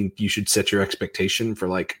you should set your expectation for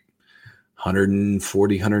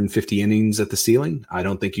 140, 150 innings at the ceiling. I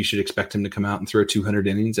don't think you should expect him to come out and throw 200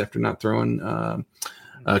 innings after not throwing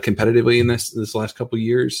competitively in this last couple of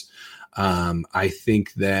years. I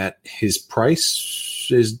think that his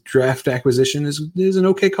draft acquisition is an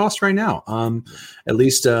okay cost right now. At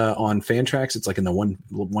least on Fantrax, it's in the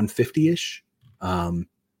 150-ish.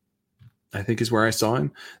 I think is where I saw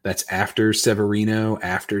him. That's after Severino,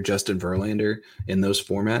 after Justin Verlander in those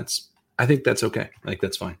formats. I think that's okay.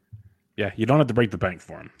 That's fine. Yeah, you don't have to break the bank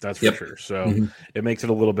for him. That's for sure. So it makes it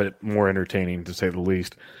a little bit more entertaining, to say the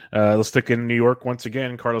least. Let's stick in New York once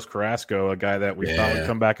again. Carlos Carrasco, a guy that we thought would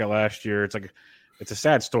come back at last year. It's a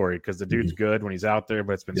sad story because the dude's good when he's out there,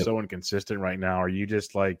 but it's been so inconsistent right now. Are you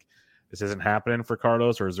just like, this isn't happening for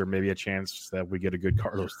Carlos, or is there maybe a chance that we get a good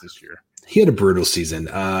Carlos this year? He had a brutal season.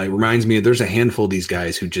 It reminds me, there's a handful of these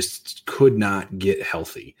guys who just could not get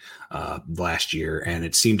healthy last year, and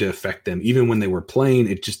it seemed to affect them. Even when they were playing,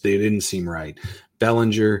 they didn't seem right.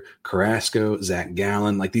 Bellinger, Carrasco, Zach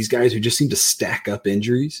Gallen, like these guys who just seem to stack up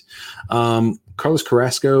injuries. Carlos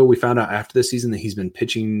Carrasco, we found out after the season that he's been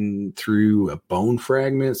pitching through a bone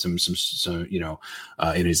fragment, some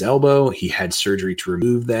in his elbow. He had surgery to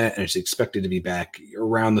remove that, and is expected to be back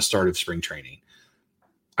around the start of spring training.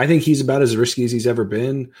 I think he's about as risky as he's ever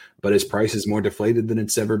been, but his price is more deflated than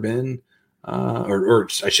it's ever been. Or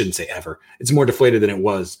I shouldn't say ever. It's more deflated than it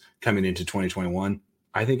was coming into 2021.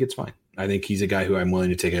 I think it's fine. I think he's a guy who I'm willing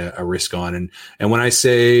to take a risk on. And when I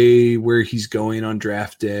say where he's going on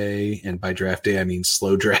draft day, and by draft day, I mean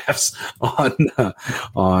slow drafts on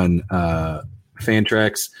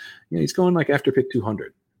Fantrax, he's going like after pick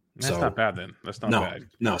 200. That's not bad then. That's not bad.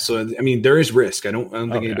 No. So, I mean, there is risk. I don't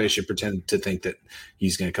think anybody should pretend to think that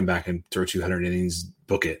he's going to come back and throw 200 innings,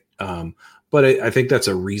 book it. But I think that's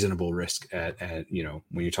a reasonable risk at when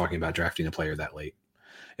you're talking about drafting a player that late.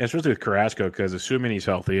 Yeah, especially with Carrasco, because assuming he's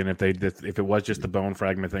healthy, and if it was just the bone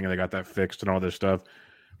fragment thing and they got that fixed and all this stuff,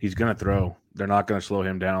 he's going to throw. They're not going to slow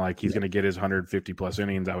him down. Like, he's going to get his 150 plus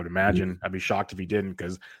innings, I would imagine. I'd be shocked if he didn't,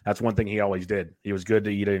 because that's one thing he always did. He was good to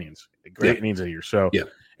eat innings, great innings a year. So,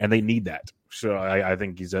 and they need that. So I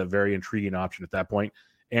think he's a very intriguing option at that point.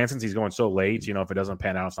 And since he's going so late, if it doesn't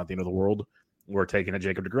pan out, it's not the end of the world. We're taking a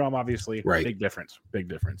Jacob deGrom, obviously. Right. Big difference.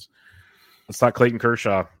 Let's talk Clayton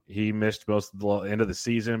Kershaw. He missed most of the end of the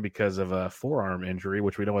season because of a forearm injury,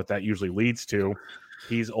 which we know what that usually leads to.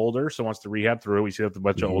 He's older, so wants to rehab through. We see that with a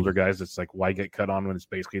bunch of older guys. It's like, why get cut on when it's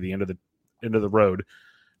basically the end of the road?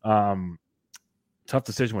 Tough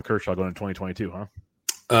decision with Kershaw going to 2022, huh?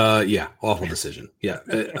 Awful decision. Yeah.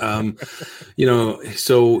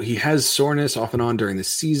 So he has soreness off and on during the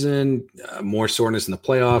season, more soreness in the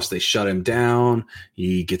playoffs. They shut him down.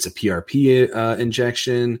 He gets a PRP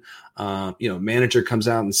injection. Manager comes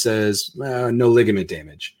out and says, no ligament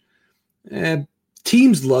damage.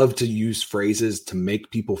 Teams love to use phrases to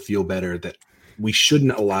make people feel better that we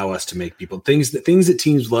shouldn't allow us to make people things that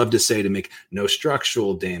teams love to say to make no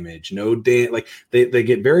structural damage, like they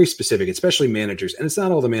get very specific, especially managers. And it's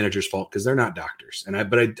not all the managers' fault because they're not doctors.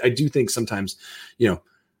 But I do think sometimes,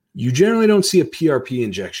 you generally don't see a PRP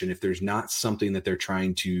injection if there's not something that they're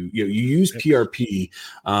trying to, you use PRP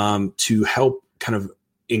to help kind of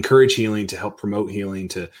encourage healing, to help promote healing,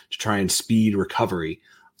 to try and speed recovery.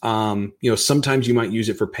 Sometimes you might use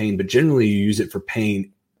it for pain, but generally you use it for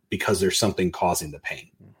pain because there's something causing the pain.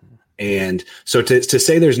 And so to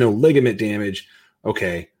say there's no ligament damage,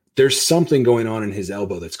 okay, there's something going on in his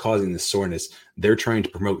elbow that's causing this soreness. They're trying to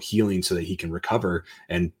promote healing so that he can recover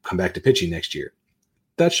and come back to pitching next year.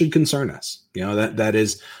 That should concern us. That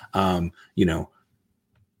is, I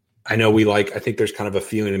know I think there's kind of a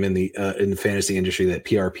feeling in the fantasy industry that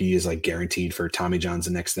PRP is like guaranteed for Tommy John's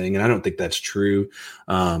the next thing. And I don't think that's true.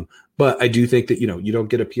 But I do think that, you don't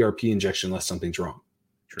get a PRP injection unless something's wrong.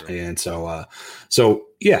 True. And so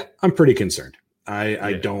I'm pretty concerned.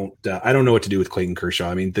 I don't know what to do with Clayton Kershaw.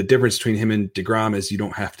 I mean, the difference between him and DeGrom is you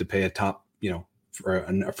don't have to pay a top, for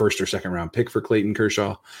a first or second round pick for Clayton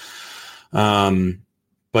Kershaw.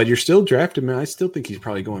 But you're still drafting him. I still think he's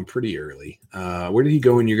probably going pretty early. Where did he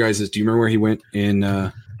go in your guys'? Do you remember where he went in?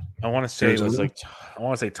 I want to say Arizona? It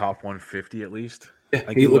was top 150 at least. Yeah,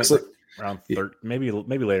 he looks like around maybe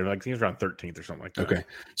later. Like he was around 13th or something like that. Okay,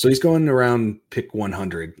 so he's going around pick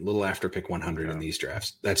 100, a little after pick 100 in these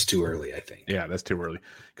drafts. That's too early, I think. Yeah, that's too early.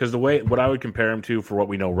 Because what I would compare him to for what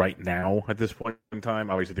we know right now at this point in time,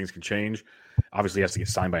 obviously things can change. Obviously, he has to get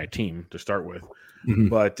signed by a team to start with,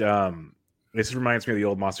 but this reminds me of the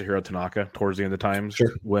old Masahiro Tanaka towards the end of the times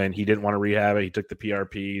when he didn't want to rehab it. He took the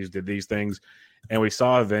PRPs, did these things, and we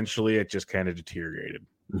saw eventually it just kind of deteriorated.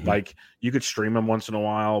 Like you could stream him once in a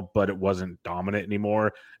while, but it wasn't dominant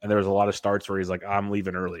anymore. And there was a lot of starts where he's like, I'm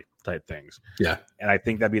leaving early type things. Yeah. And I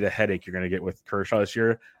think that'd be the headache you're going to get with Kershaw this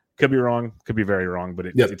year. Could be wrong. Could be very wrong, but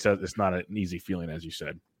it's not an easy feeling, as you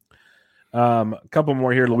said. A couple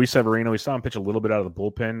more here. Luis Severino, we saw him pitch a little bit out of the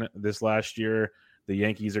bullpen this last year. The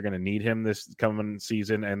Yankees are going to need him this coming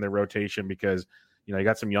season and their rotation because, you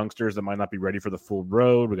got some youngsters that might not be ready for the full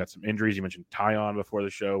road. We got some injuries. You mentioned Tyon before the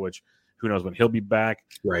show, which who knows when he'll be back.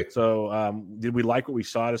 Right. So did we like what we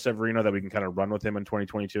saw to Severino that we can kind of run with him in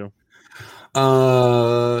 2022?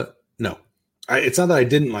 No. It's not that I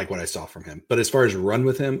didn't like what I saw from him, but as far as run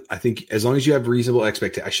with him, I think as long as you have reasonable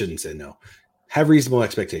expectations, I shouldn't say no. Have reasonable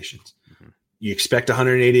expectations. Mm-hmm. You expect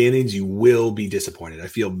 180 innings, you will be disappointed. I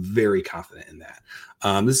feel very confident in that.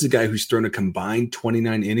 This is a guy who's thrown a combined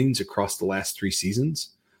 29 innings across the last 3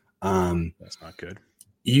 seasons. That's not good.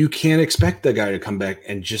 You can't expect that guy to come back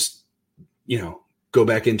and just, go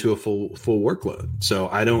back into a full workload. So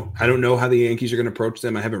I don't know how the Yankees are going to approach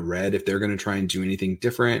them. I haven't read if they're going to try and do anything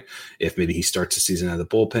different, if maybe he starts the season out of the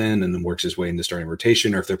bullpen and then works his way into starting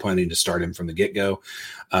rotation, or if they're planning to start him from the get-go.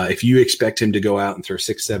 If you expect him to go out and throw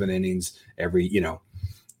 6-7 innings every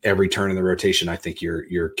turn in the rotation, I think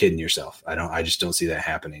you're kidding yourself. I just don't see that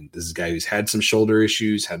happening. This is a guy who's had some shoulder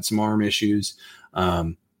issues, had some arm issues.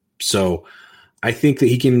 So I think that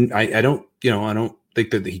he can, I don't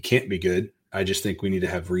think that he can't be good. I just think we need to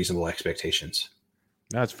have reasonable expectations.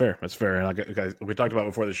 That's fair. That's fair. And like we talked about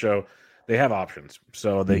before the show, they have options,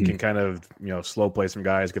 so they can kind of slow play some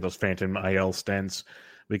guys, get those phantom IL stints.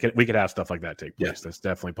 We could have stuff like that take place. Yeah. That's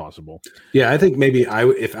definitely possible. Yeah, I think maybe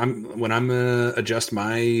when I'm adjust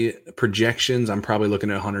my projections, I'm probably looking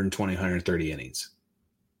at 120, 130 innings.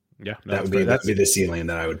 Yeah, that'd be the ceiling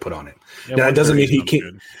that I would put on it. Yeah, now, it doesn't mean he can't.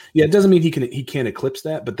 Good. Yeah, it doesn't mean he can't eclipse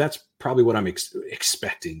that, but that's probably what I'm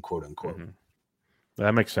expecting, quote unquote. Mm-hmm.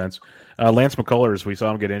 That makes sense. Lance McCullers, we saw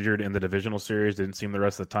him get injured in the divisional series. Didn't seem the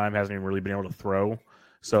rest of the time. Hasn't even really been able to throw.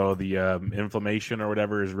 So the inflammation or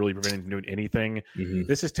whatever is really preventing him from doing anything. Mm-hmm.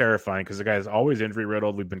 This is terrifying because the guy is always injury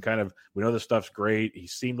riddled. We know this stuff's great. He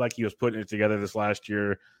seemed like he was putting it together this last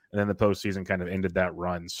year, and then the postseason kind of ended that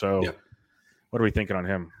run. So what are we thinking on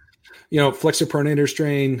him? Flexor pronator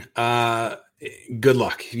strain. Good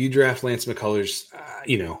luck. If you draft Lance McCullers,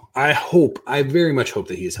 I very much hope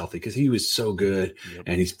that he is healthy because he was so good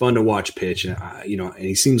and he's fun to watch pitch, and and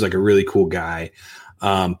he seems like a really cool guy.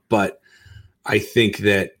 But I think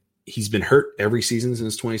that he's been hurt every season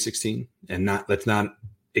since 2016, and that's not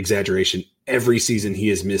exaggeration. Every season he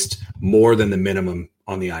has missed more than the minimum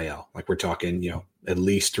on the IL. Like we're talking, at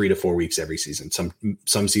least 3 to 4 weeks every season.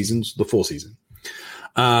 Some seasons, the full season.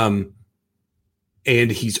 And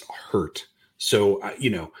he's hurt. So,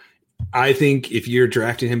 I think if you're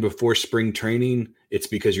drafting him before spring training, it's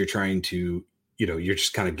because you're trying to, you're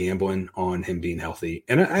just kind of gambling on him being healthy.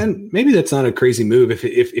 And maybe that's not a crazy move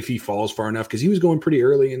if he falls far enough, because he was going pretty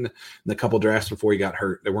early in the couple drafts before he got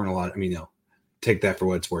hurt. There weren't a lot. Take that for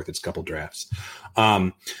what it's worth. It's a couple drafts.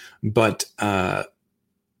 But I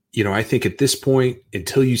think at this point,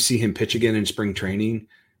 until you see him pitch again in spring training,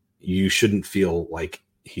 you shouldn't feel like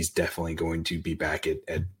he's definitely going to be back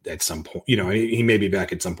at some point. He may be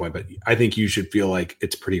back at some point, but I think you should feel like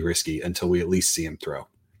it's pretty risky until we at least see him throw.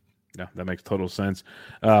 Yeah, that makes total sense.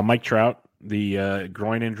 Mike Trout, the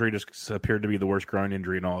groin injury just appeared to be the worst groin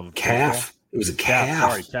injury in all of calf. Baseball. It was a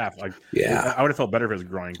calf. Sorry, calf. Yeah, I would have felt better if it was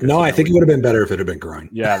groin. No, I think it would have been better if it had been groin.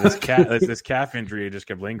 Yeah, this calf injury just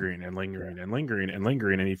kept lingering, and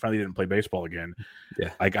he finally didn't play baseball again.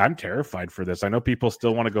 Yeah, I'm terrified for this. I know people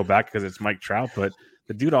still want to go back because it's Mike Trout, but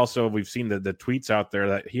the dude also, we've seen the tweets out there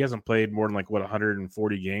that he hasn't played more than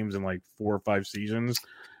 140 games in 4 or 5 seasons.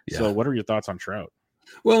 Yeah. So what are your thoughts on Trout?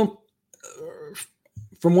 Well,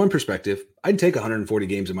 from one perspective, I'd take 140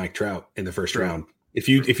 games of Mike Trout in the first round. If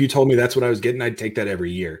you told me that's what I was getting, I'd take that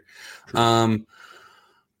every year. But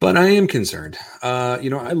I am concerned.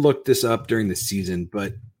 I looked this up during the season,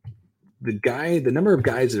 but the number of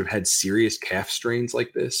guys that have had serious calf strains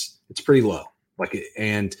like this, it's pretty low.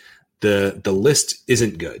 And the list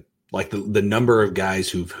isn't good. The number of guys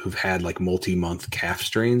who've had multi-month calf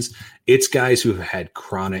strains, it's guys who have had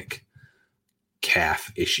chronic calf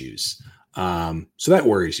issues. So that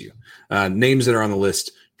worries you. Names that are on the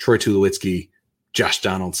list: Troy Tulowitzki, Josh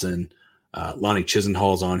Donaldson, Lonnie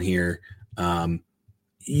Chisenhall's on here.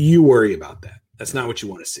 You worry about that. That's not what you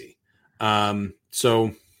want to see.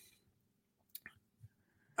 So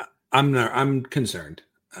I'm concerned.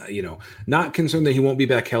 Not concerned that he won't be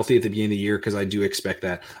back healthy at the beginning of the year, because I do expect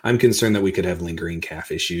that. I'm concerned that we could have lingering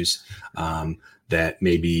calf issues. That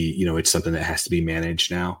maybe it's something that has to be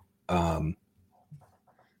managed now.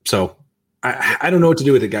 So I don't know what to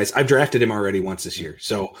do with it, guys. I've drafted him already once this year.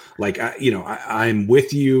 So I'm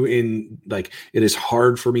with you in it is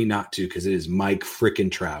hard for me not to, because it is Mike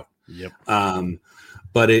frickin' Trout. Yep.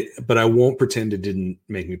 But I won't pretend it didn't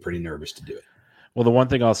make me pretty nervous to do it. Well, the one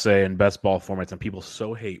thing I'll say in best ball formats, and people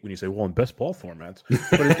so hate when you say, well, in best ball formats,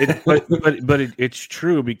 but it's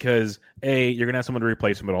true, because you're going to have someone to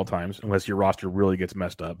replace him at all times, unless your roster really gets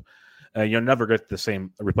messed up. You'll never get the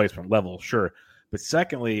same replacement level, sure. But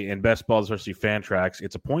secondly, in best ball, especially Fantrax,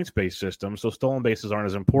 it's a points-based system, so stolen bases aren't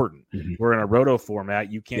as important. Mm-hmm. Where in a roto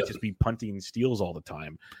format, you can't just be punting steals all the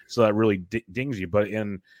time, so that really dings you. But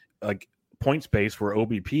in like points-based, where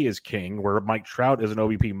OBP is king, where Mike Trout is an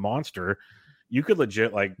OBP monster, you could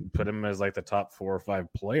legit like put him as like the top 4 or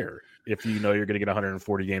 5 player if you know you're going to get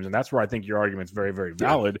 140 games, and that's where I think your argument's very, very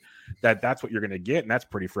valid. That's what you're going to get, and that's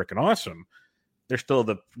pretty freaking awesome. There's still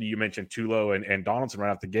you mentioned Tulo and Donaldson right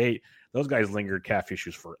off the gate. Those guys lingered calf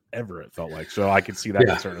issues forever, it felt like. So I could see that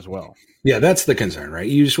concern as well. Yeah, that's the concern, right?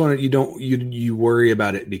 You just want to, you worry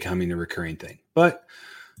about it becoming a recurring thing. But,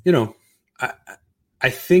 I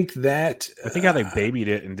think how they babied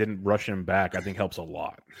it and didn't rush him back, I think helps a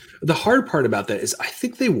lot. The hard part about that is I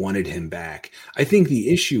think they wanted him back. I think the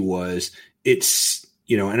issue was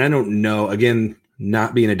and I don't know, again,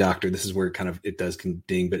 not being a doctor, this is where it does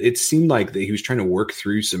ding, but it seemed like that he was trying to work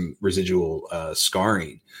through some residual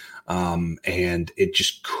scarring. And it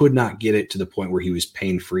just could not get it to the point where he was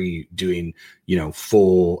pain-free doing,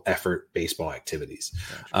 full effort baseball activities.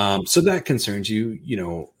 Gotcha. So that concerns you.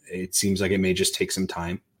 It seems like it may just take some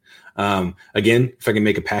time. Again, if I can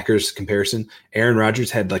make a Packers comparison, Aaron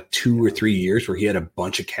Rodgers had like 2 or 3 years where he had a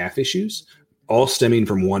bunch of calf issues, all stemming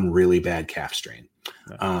from one really bad calf strain.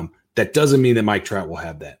 That doesn't mean that Mike Trout will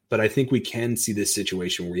have that, but I think we can see this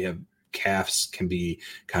situation where we have calves can be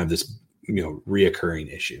kind of this, reoccurring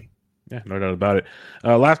issue. Yeah, no doubt about it.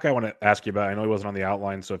 Last guy I want to ask you about, I know he wasn't on the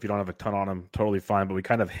outline, so if you don't have a ton on him, totally fine, but we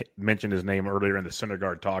kind of mentioned his name earlier in the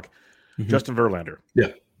Syndergaard talk. Mm-hmm. Justin Verlander.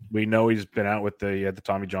 Yeah. We know he's been out with the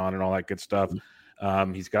Tommy John and all that good stuff.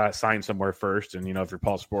 He's got signed somewhere first, and, if you're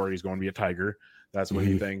Paul Sport, he's going to be a Tiger. That's what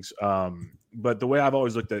he thinks. But the way I've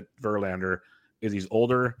always looked at Verlander is he's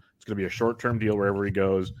older. It's going to be a short-term deal wherever he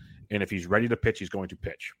goes. And if he's ready to pitch, he's going to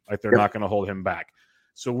pitch. Like, they're not going to hold him back.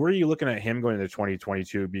 So where are you looking at him going into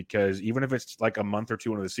 2022? Because even if it's like a month or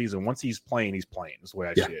two into the season, once he's playing is the way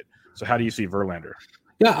I see it. So how do you see Verlander?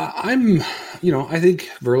 Yeah, I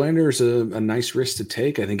think Verlander is a nice risk to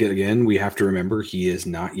take. I think, again, we have to remember he is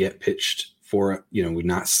not yet pitched for, we've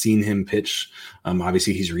not seen him pitch.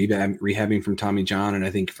 Obviously he's rehabbing from Tommy John. And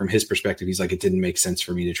I think from his perspective, he's like, it didn't make sense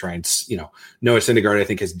for me to try and, Noah Syndergaard, I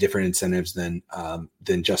think, has different incentives than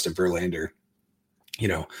Justin Verlander,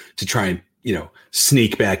 to try and,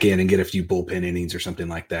 sneak back in and get a few bullpen innings or something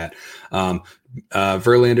like that.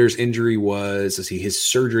 Verlander's injury was, his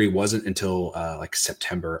surgery wasn't until like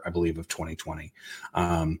September, I believe, of 2020.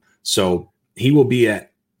 So he will be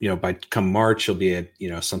at, by come March, he'll be at,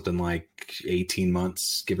 something like 18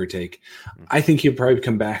 months, give or take. I think he'll probably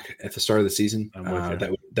come back at the start of the season.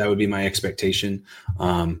 That would be my expectation.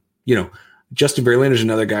 Justin Verlander is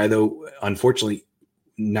another guy, though, unfortunately,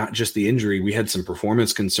 not just the injury. We had some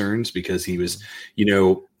performance concerns because he was,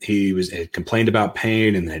 had complained about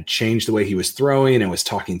pain and had changed the way he was throwing and was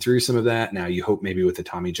talking through some of that. Now you hope maybe with the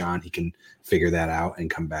Tommy John, he can figure that out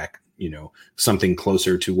and come back, something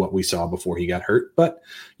closer to what we saw before he got hurt. But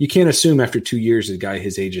you can't assume after 2 years, a guy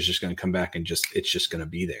his age is just going to come back and it's just going to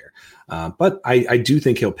be there. But I do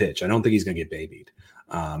think he'll pitch. I don't think he's going to get babied.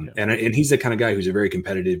 And he's the kind of guy who's a very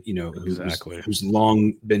competitive, who's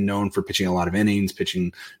long been known for pitching a lot of innings,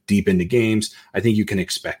 pitching deep into games. I think you can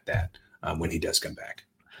expect that when he does come back.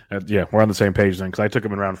 We're on the same page then, because I took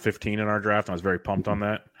him in round 15 in our draft, and I was very pumped on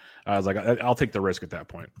that. I was like, I'll take the risk at that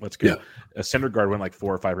point. Let's go. Yeah. Syndergaard went like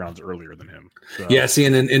 4 or 5 rounds earlier than him. So. Yeah, see,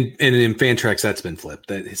 and in Fantrax, that's been flipped.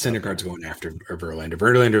 That Syndergaard's going after Verlander.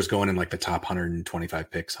 Verlander's going in like the top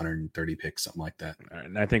 125 picks, 130 picks, something like that.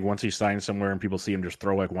 And I think once he signs somewhere and people see him just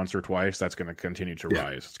throw like once or twice, that's going to continue to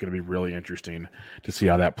rise. It's going to be really interesting to see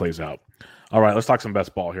how that plays out. All right, let's talk some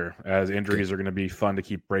best ball here, as injuries are going to be fun to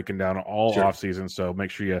keep breaking down all offseason. So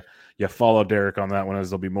make sure you follow Derek on that one, as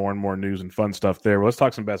there'll be more and more news and fun stuff there. Well, let's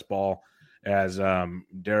talk some best ball, as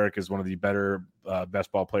Derek is one of the better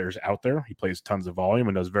best ball players out there. He plays tons of volume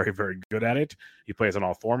and does very, very good at it. He plays on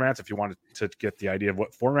all formats. If you want to get the idea of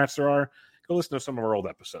what formats there are, go listen to some of our old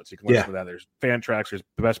episodes. You can listen to that. There's Fantrax, there's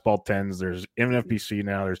Best Ball 10s, there's NFBC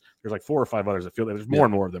now. There's like 4 or 5 others. I feel like there's more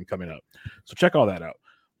and more of them coming up. So check all that out.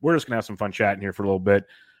 We're just going to have some fun chatting here for a little bit.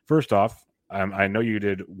 First off, I know you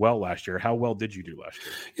did well last year. How well did you do last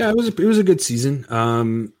year? Yeah, it was a good season.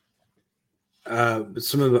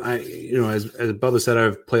 Some of as Bubba said,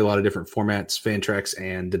 I've played a lot of different formats, Fantrax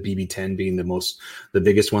and the BB10 being the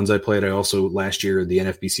biggest ones I played. I also last year the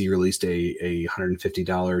NFBC released a $150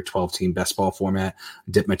 12-team best ball format.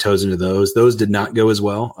 Dipped my toes into those. Those did not go as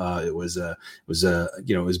well. It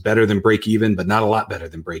was better than break even, but not a lot better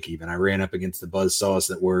than break even. I ran up against the buzzsaws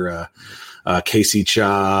that were Casey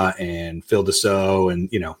Cha and Phil Deso, and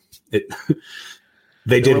it.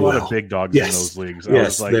 They did were a lot well. of big dogs in Yes. those leagues. I Yes,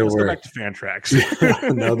 was like, there let's were. go back to fan tracks.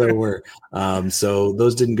 No, there were. So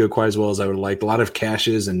those didn't go quite as well as I would like. A lot of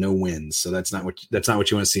cashes and no wins. So that's not what you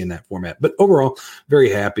want to see in that format. But overall, very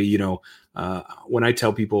happy. You know, when I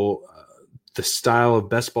tell people the style of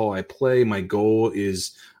best ball I play, my goal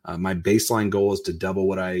is my baseline goal is to double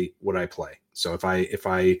what I play. So if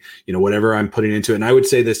I whatever I'm putting into it, and I would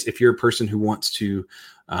say this: if you're a person who wants to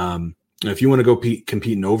if you want to go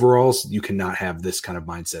compete in overalls, you cannot have this kind of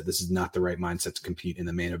mindset. This is not the right mindset to compete in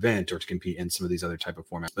the main event or to compete in some of these other type of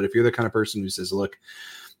formats. But if you're the kind of person who says, look,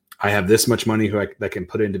 I have this much money that can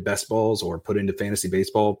put into best balls or put into fantasy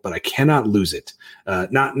baseball, but I cannot lose it.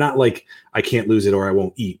 Not like I can't lose it or I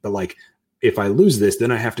won't eat, but like if I lose this,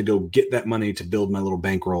 then I have to go get that money to build my little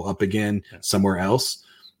bankroll up again somewhere else.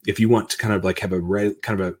 If you want to kind of like have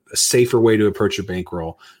a safer way to approach your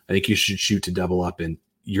bankroll, I think you should shoot to double up in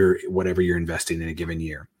whatever you're investing in a given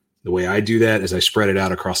year. The way I do that is I spread it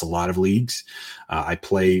out across a lot of leagues. I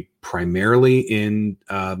play primarily in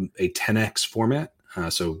a 10x format.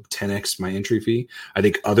 So 10x my entry fee. I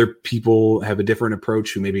think other people have a different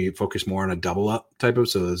approach who maybe focus more on a double up type of.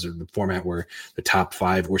 So those are the format where the top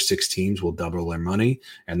 5 or 6 teams will double their money.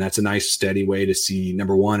 And that's a nice steady way to see,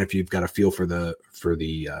 number one, if you've got a feel for the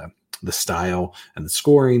style and the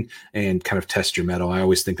scoring and kind of test your mettle. I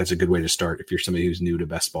always think that's a good way to start if you're somebody who's new to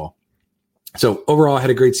best ball. So overall, I had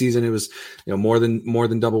a great season. It was, more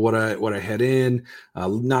than double what I had in.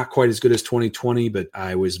 Not quite as good as 2020, but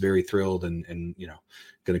I was very thrilled and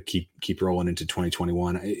going to keep rolling into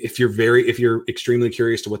 2021. If you're extremely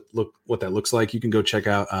curious to what that looks like, you can go check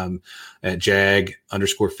out at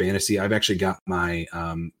jag_fantasy. I've actually got my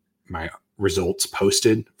my results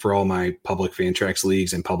posted for all my public Fantrax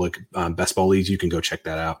leagues and public best ball leagues. You can go check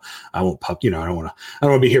that out. I won't pump, I don't want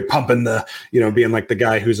to be here pumping the, being like the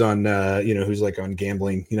guy who's on, who's like on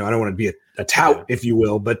gambling, I don't want to be a tout, if you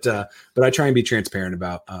will, but I try and be transparent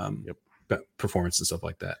about performance and stuff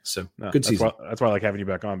like that. So good season. That's why I like having you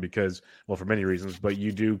back on because, well, for many reasons, but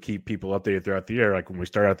you do keep people updated throughout the year. Like when we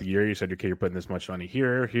start out the year, you said, okay, you're putting this much money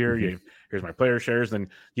here, mm-hmm. Here's my player shares. Then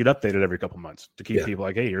you'd update it every couple months to keep people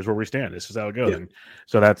like, hey, here's where we stand. This is how it goes. Yeah. And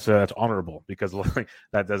so that's honorable because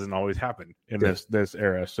that doesn't always happen in this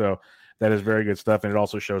era. So that is very good stuff. And it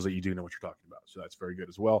also shows that you do know what you're talking about. So that's very good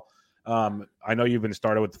as well. I know you've been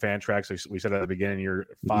started with the fan tracks. We said at the beginning, you're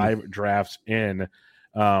 5 drafts in.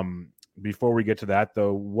 Before we get to that,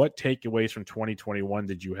 though, what takeaways from 2021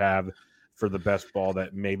 did you have for the best ball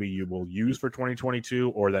that maybe you will use for 2022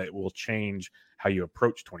 or that will change how you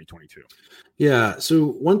approach 2022? Yeah. So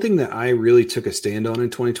one thing that I really took a stand on in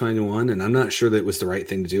 2021, and I'm not sure that it was the right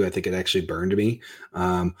thing to do, I think it actually burned me,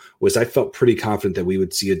 was I felt pretty confident that we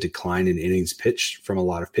would see a decline in innings pitched from a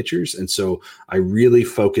lot of pitchers. And so I really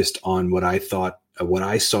focused on what I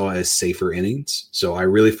saw as safer innings. So I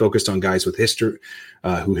really focused on guys with history,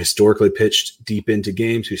 who historically pitched deep into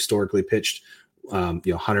games, who historically pitched,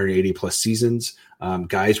 180 plus seasons.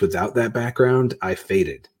 Guys without that background, I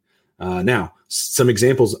faded. Now, some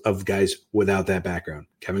examples of guys without that background: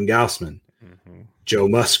 Kevin Gausman, mm-hmm. Joe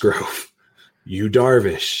Musgrove, Yu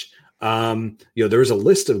Darvish. There was a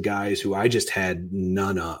list of guys who I just had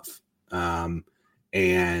none of,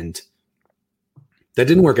 and that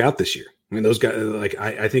didn't work out this year. I mean, those guys, like,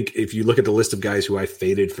 I think if you look at the list of guys who I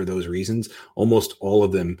faded for those reasons, almost all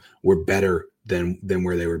of them were better than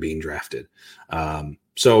where they were being drafted.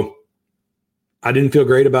 So I didn't feel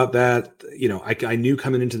great about that. I knew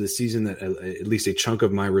coming into the season that at least a chunk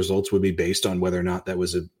of my results would be based on whether or not that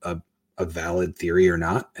was a valid theory or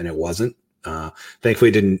not. And it wasn't.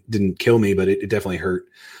 Thankfully it didn't kill me, but it definitely hurt.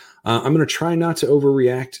 I'm going to try not to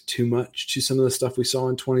overreact too much to some of the stuff we saw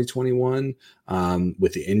in 2021,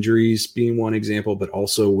 with the injuries being one example, but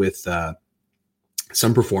also with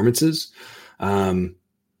some performances.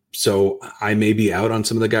 So I may be out on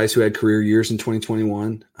some of the guys who had career years in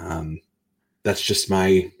 2021. That's just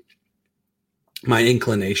my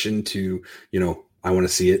inclination to, I want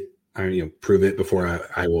to see it. Prove it before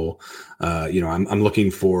I will. I'm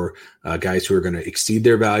looking for guys who are going to exceed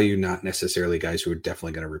their value, not necessarily guys who are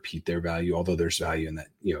definitely going to repeat their value. Although there's value in that.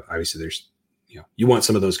 Obviously there's, you want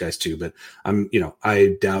some of those guys too. But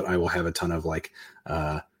I doubt I will have a ton of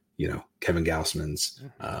Kevin Gausman's,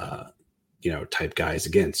 type guys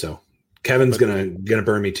again. So Kevin's gonna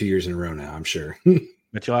burn me 2 years in a row now, I'm sure.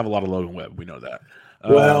 But you'll have a lot of Logan Webb. We know that.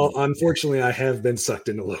 Well, unfortunately, I have been sucked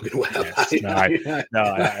into Logan Webb. Yes.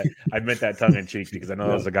 I meant that tongue in cheek because I know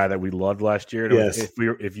that was the guy that we loved last year. Yes.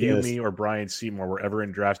 If you, me, or Brian Seymour were ever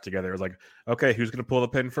in drafts together, it was like, okay, who's going to pull the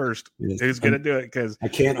pin first? Yes. Who's going to do it? Because I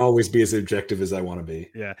can't always be as objective as I want to be.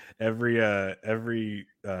 Yeah, every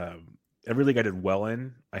every league I did well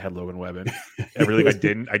in, I had Logan Webb in. Every league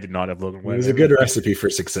I did not have Logan Webb in. It was a good recipe for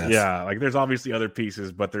success. Yeah, like there's obviously other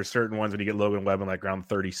pieces, but there's certain ones when you get Logan Webb in like round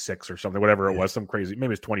 36 or something, whatever it was, some crazy,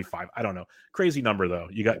 maybe it's 25. I don't know. Crazy number though.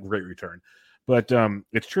 You got great return. But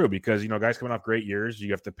it's true because, guys coming off great years,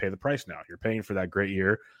 you have to pay the price now. You're paying for that great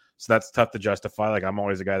year. So that's tough to justify. Like I'm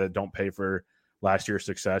always a guy that don't pay for last year's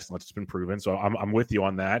success unless it's been proven. So I'm with you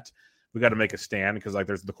on that. We got to make a stand because like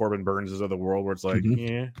there's the Corbin Burnses of the world where it's like,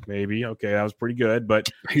 yeah, maybe. Okay, that was pretty good, but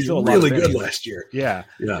he's still really good last year. Yeah.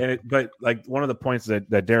 But like one of the points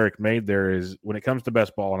that Derek made there is when it comes to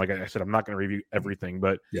best ball, and like I said, I'm not going to review everything,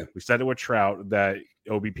 but we said it with Trout that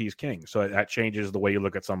OBP is king. So that changes the way you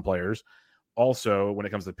look at some players. Also, when it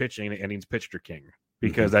comes to pitching, innings pitched are king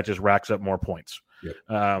because that just racks up more points.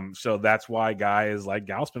 Yep. So that's why guys like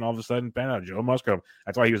Gausman all of a sudden pan out. Joe Musgrove.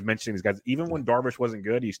 That's why he was mentioning these guys. Even when Darvish wasn't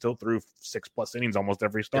good, he still threw 6+ innings almost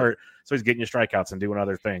every start. So he's getting you strikeouts and doing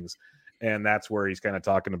other things. And that's where he's kind of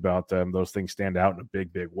talking about those things stand out in a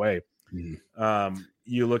big, big way.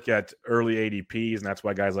 You look at early ADPs, and that's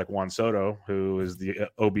why guys like Juan Soto, who is the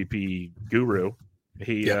OBP guru,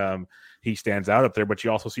 he stands out up there, but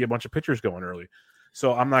you also see a bunch of pitchers going early.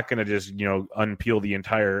 So I'm not going to just, unpeel the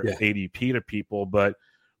entire ADP to people, but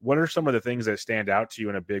what are some of the things that stand out to you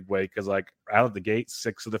in a big way? Because like out of the gate,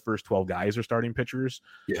 6 of the first 12 guys are starting pitchers.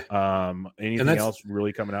 Anything else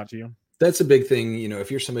really coming out to you? That's a big thing.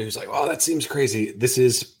 If you're somebody who's like, oh, that seems crazy. This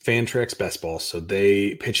is Fantrax Best Ball. So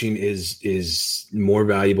pitching is more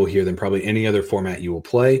valuable here than probably any other format you will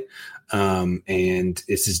play. And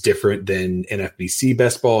this is different than NFBC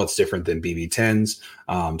Best Ball. It's different than BB10s.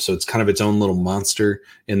 So it's kind of its own little monster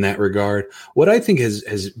in that regard. What I think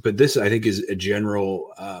but this I think is a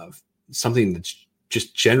general something that's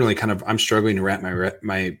just generally kind of I'm struggling to wrap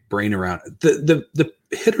my brain around. The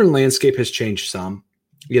hitter landscape has changed some.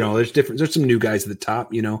 There's some new guys at the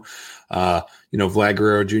top, Vlad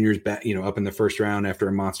Guerrero Jr. is back, up in the first round after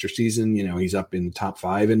a monster season. He's up in the top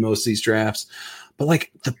 5 in most of these drafts. But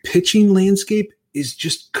like the pitching landscape is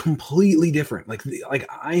just completely different. Like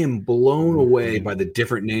I am blown away by the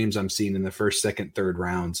different names I'm seeing in the first, second, third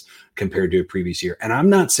rounds compared to a previous year. And I'm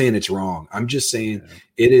not saying it's wrong. I'm just saying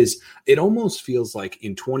it almost feels like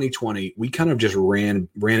in 2020, we kind of just ran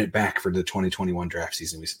it back for the 2021 draft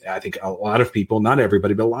season. I think a lot of people, not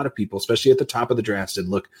everybody, but a lot of people, especially at the top of the draft, said,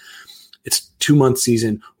 look, it's 2-month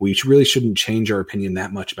season. We really shouldn't change our opinion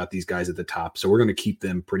that much about these guys at the top. So we're going to keep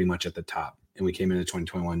them pretty much at the top. And we came into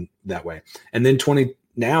 2021 that way. And then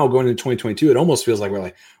now going into 2022, it almost feels like we're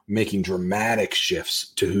like making dramatic shifts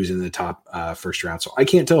to who's in the top first round. So I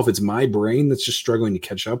can't tell if it's my brain that's just struggling to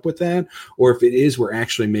catch up with that, or if it is we're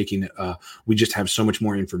actually making we just have so much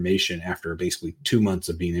more information after basically 2 months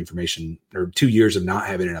of being information or 2 years of not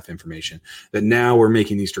having enough information that now we're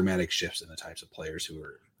making these dramatic shifts in the types of players who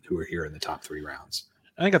are here in the top 3 rounds.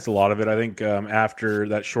 I think that's a lot of it. I think after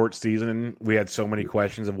that short season, we had so many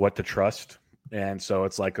questions of what to trust. And so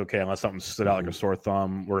it's like, okay, unless something stood out like a sore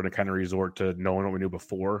thumb, we're going to kind of resort to knowing what we knew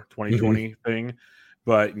before 2020 thing.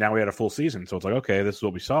 But now we had a full season. So it's like, okay, this is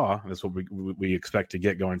what we saw. This is what we expect to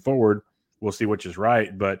get going forward. We'll see which is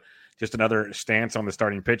right. But just another stance on the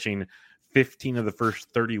starting pitching, 15 of the first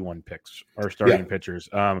 31 picks are starting pitchers.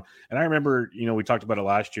 And I remember, we talked about it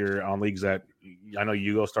last year on leagues that I know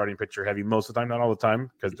you go starting pitcher heavy most of the time, not all the time,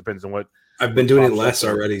 because it depends on what. I've been doing it less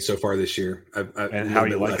already so far this year. And how are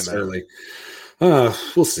you liking that? Early.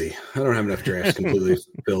 We'll see. I don't have enough drafts completely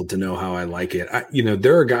filled to know how I like it.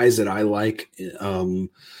 There are guys that I like.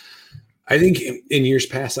 I think in years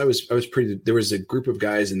past, I was pretty. There was a group of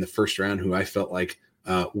guys in the first round who I felt like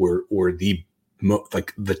were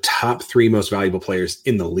the top 3 most valuable players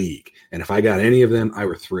in the league, and if I got any of them, I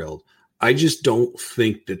were thrilled. I just don't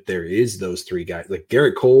think that there is those 3 guys. Like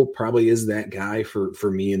Garrett Cole probably is that guy for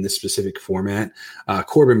me in this specific format.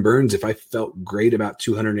 Corbin Burns, if I felt great about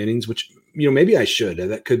 200 innings, which maybe I should.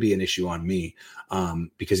 That could be an issue on me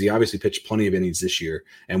because he obviously pitched plenty of innings this year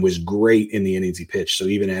and was great in the innings he pitched. So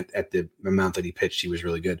even at the amount that he pitched, he was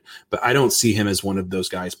really good. But I don't see him as one of those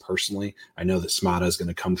guys personally. I know that Smata is going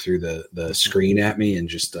to come through the screen at me and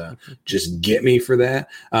just get me for that.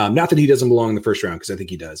 Not that he doesn't belong in the first round, because I think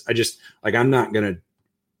he does. I just I'm not going to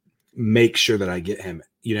make sure that I get him.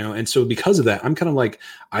 And so because of that, I'm kind of like,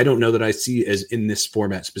 I don't know that I see as in this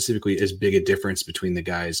format specifically as big a difference between the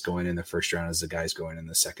guys going in the first round as the guys going in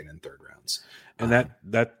the second and third rounds. And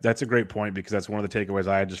that's a great point, because that's one of the takeaways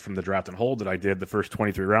I had just from the draft and hold that I did the first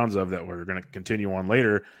 23 rounds of that we're going to continue on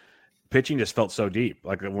later. Pitching just felt so deep.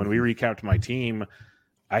 Like when we recapped my team,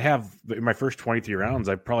 I have in my first 23 rounds,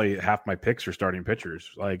 I probably half my picks are starting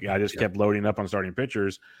pitchers. Like I just kept loading up on starting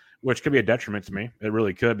pitchers. which could be a detriment to me. It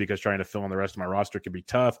really could, because trying to fill in the rest of my roster could be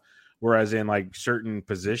tough. Whereas in like certain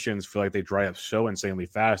positions, feel like they dry up so insanely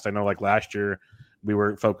fast. I know like last year we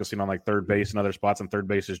were focusing on like third base and other spots, and third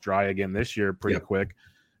base is dry again this year pretty quick.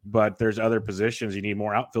 But there's other positions you need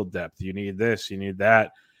more outfield depth. You need this, you need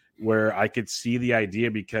that, where I could see the idea,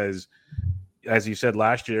 because as you said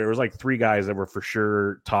last year, there was like 3 guys that were for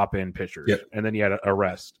sure top end pitchers, and then you had a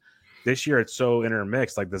rest. This year it's so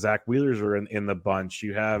intermixed. Like the Zach Wheelers are in the bunch.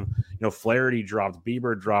 You have, Flaherty dropped,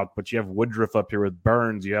 Bieber dropped, but you have Woodruff up here with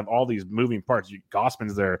Burns. You have all these moving parts.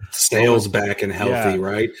 Gossman's there. Sales back and healthy,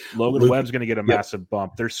 right? Logan Webb's going to get a massive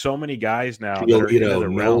bump. There's so many guys now that are in the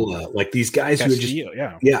realm. Like these guys Castillo, who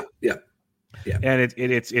are just And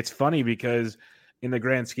it's funny because in the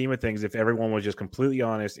grand scheme of things, if everyone was just completely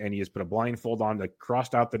honest and you just put a blindfold on, like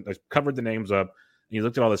covered the names up, and you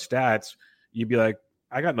looked at all the stats, you'd be like,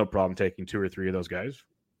 I got no problem taking 2 or 3 of those guys.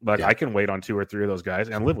 Like I can wait on 2 or 3 of those guys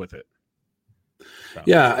and live with it. So.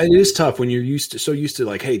 Yeah, it is tough when you're used to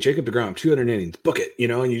like, hey, Jacob deGrom, 200 innings, book it,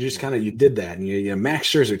 and you just kind of you did that, and you Max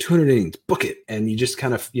Scherzer, 200 innings, book it, and you just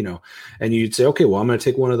kind of and you'd say, okay, well, I'm going to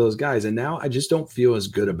take one of those guys, and now I just don't feel as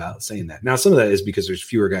good about saying that. Now, some of that is because there's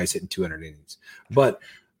fewer guys hitting 200 innings, but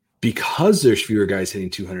because there's fewer guys hitting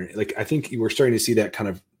 200, like I think we're starting to see that kind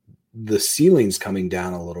of the ceiling's coming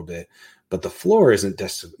down a little bit. But the floor isn't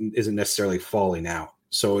necessarily falling out.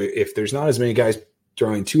 So if there's not as many guys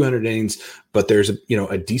throwing 200 innings, but there's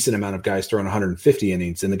a decent amount of guys throwing 150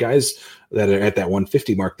 innings, and the guys that are at that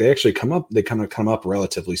 150 mark, they actually come up. They kind of come up,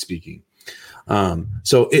 relatively speaking.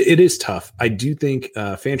 So it is tough. I do think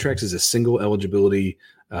Fantrax is a single eligibility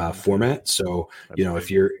format. So if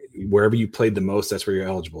you're wherever you played the most, that's where you're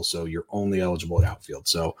eligible. So you're only eligible at outfield.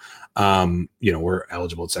 So we're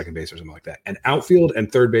eligible at second base or something like that. And outfield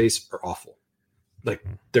and third base are awful. Like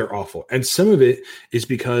they're awful. And some of it is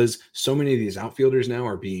because so many of these outfielders now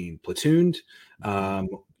are being platooned.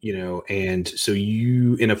 And so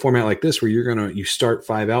you in a format like this where you start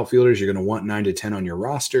 5 outfielders, you're gonna want 9 to 10 on your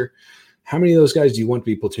roster. How many of those guys do you want to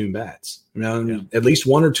be platoon bats? At least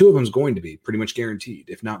 1 or 2 of them is going to be pretty much guaranteed,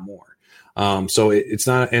 if not more. So it's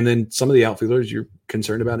not. And then some of the outfielders, you're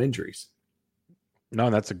concerned about injuries. No,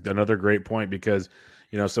 that's another great point, because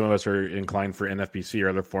some of us are inclined for NFBC or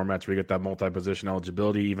other formats where you get that multi-position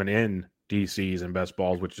eligibility, even in DCs and best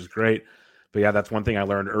balls, which is great. But yeah, that's one thing I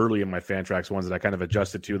learned early in my Fantrax ones that I kind of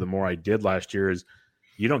adjusted to the more I did last year is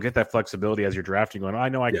you don't get that flexibility as you're drafting going, I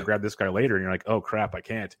know I can grab this guy later. And you're like, oh crap, I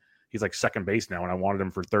can't. He's like second base now, and I wanted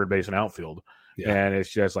him for third base and outfield. And it's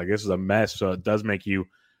just like, this is a mess. So it does make you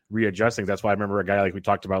readjust things. That's why I remember a guy like we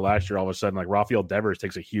talked about last year, all of a sudden, like Rafael Devers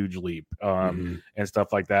takes a huge leap and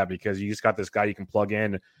stuff like that, because you just got this guy you can plug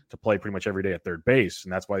in to play pretty much every day at third base.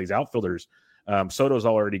 And that's why these outfielders, Soto's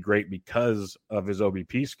already great because of his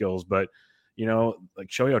OBP skills, but like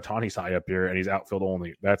Shohei Ohtani's high up here and he's outfield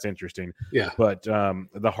only. That's interesting. Yeah. But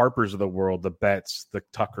the Harpers of the world, the Betts, the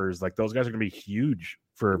Tuckers, like those guys are going to be huge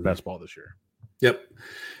for best ball this year. Yep.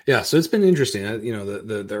 Yeah. So it's been interesting.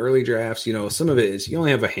 The early drafts, some of it is you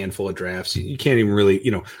only have a handful of drafts. You can't even really,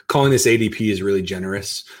 calling this ADP is really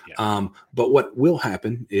generous. Yeah. But what will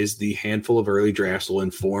happen is the handful of early drafts will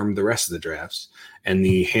inform the rest of the drafts. And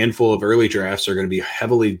the handful of early drafts are going to be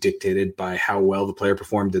heavily dictated by how well the player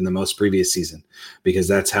performed in the most previous season, because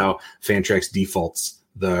that's how Fantrax defaults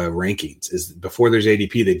the rankings. Is before there's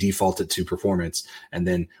ADP, they default it to performance. And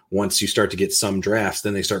then once you start to get some drafts,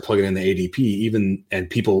 then they start plugging in the ADP and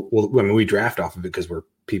people, we draft off of it because we're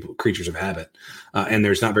creatures of habit. And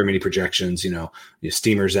there's not very many projections,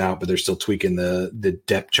 Steamer's out, but they're still tweaking the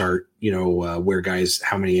depth chart, where guys,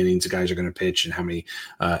 how many innings the guys are going to pitch and how many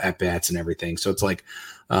at bats and everything. So it's like,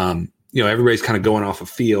 everybody's kind of going off a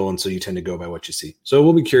feel, and so you tend to go by what you see. So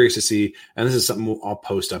we'll be curious to see, and this is something I'll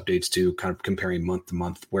post updates to, kind of comparing month to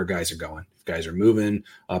month where guys are going. If guys are moving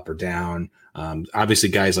up or down. Obviously,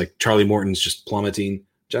 guys like Charlie Morton's just plummeting,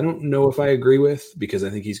 which I don't know if I agree with, because I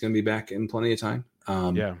think he's going to be back in plenty of time.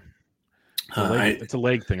 It's a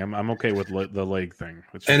leg thing. I'm okay with the leg thing.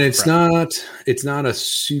 It's not a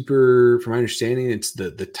super, from my understanding, it's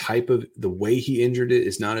the type of the way he injured it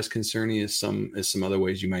is not as concerning as some other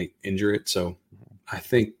ways you might injure it. So I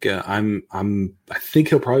think I think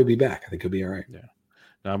he'll probably be back. I think he'll be all right. Yeah,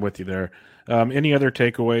 no, I'm with you there. Any other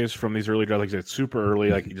takeaways from these early drafts? Like it's super early.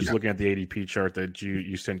 Like just looking at the ADP chart that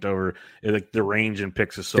you sent over, like the range in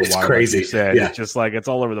picks is so wide. Crazy. Like you said. It's just like it's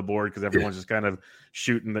all over the board because everyone's just kind of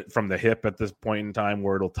shooting from the hip at this point in time,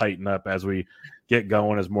 where it'll tighten up as we get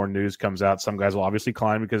going, as more news comes out. Some guys will obviously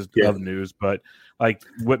climb because of news, but like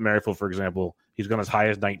Whit Merrifield, for example, He's gone as high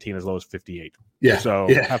as 19, as low as 58. Yeah. So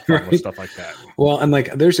yeah, have fun right. with stuff like that. Well, and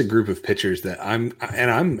like there's a group of pitchers that I'm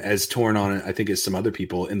as torn on it, I think, as some other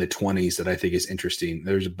people in the 20s that I think is interesting.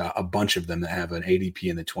 There's about a bunch of them that have an ADP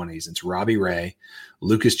in the 20s. It's Robbie Ray,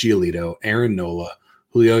 Lucas Giolito, Aaron Nola,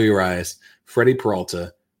 Julio Urias, Freddie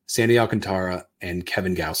Peralta, Sandy Alcantara, and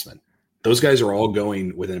Kevin Gausman. Those guys are all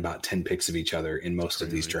going within about 10 picks of each other in most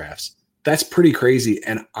of these drafts. That's pretty crazy.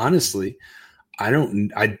 And honestly,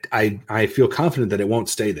 I feel confident that it won't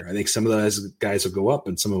stay there. I think some of those guys will go up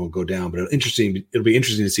and some of them will go down, but it'll be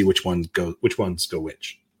interesting to see which ones go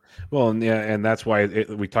which. Well, and that's why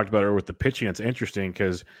we talked about it with the pitching. It's interesting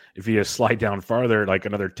because if you just slide down farther, like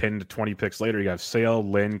another 10 to 20 picks later, you have Sale,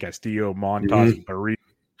 Lynn, Castillo, Montas, Barry,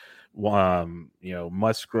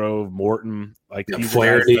 Musgrove, Morton, like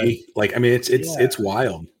Flaherty. Like, I mean, it's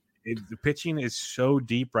wild. The pitching is so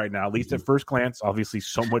deep right now, at least at first glance. Obviously,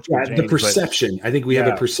 so much. The perception. I think we have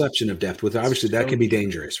a perception of depth. With obviously that can be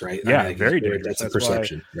dangerous, right? Yeah, very dangerous. That's a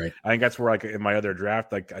perception, right? I think that's where, like in my other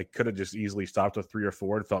draft, like I could have just easily stopped with 3 or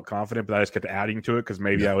 4 and felt confident, but I just kept adding to it because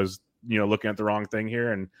maybe I was looking at the wrong thing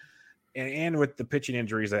here. And with the pitching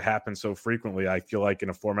injuries that happen so frequently, I feel like in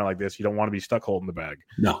a format like this, you don't want to be stuck holding the bag.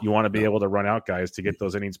 No, you want to be able to run out guys to get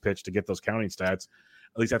those innings pitched, to get those counting stats.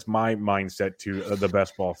 At least that's my mindset to the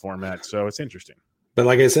best ball format. So it's interesting. But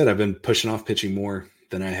like I said, I've been pushing off pitching more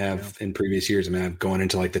than I have in previous years. I mean, I'm going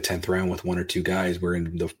into like the 10th round with 1 or 2 guys, where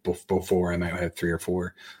in the before I might have 3 or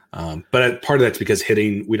 4. But part of that's because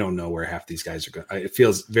hitting, we don't know where half these guys are going. It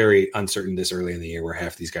feels very uncertain this early in the year where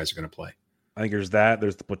half these guys are going to play. I think there's that.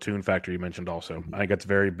 There's the platoon factor you mentioned also. I think that's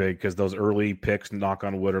very big because those early picks, knock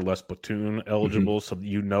on wood, are less platoon eligible. So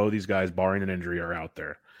these guys, barring an injury, are out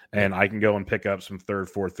there. And I can go and pick up some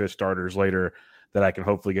 3rd, 4th, 5th starters later that I can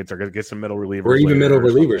hopefully get some middle relievers. Or even middle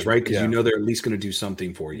relievers, right? Because they're at least going to do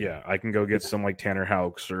something for you. Yeah, I can go get some like Tanner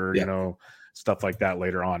Houcks or, stuff like that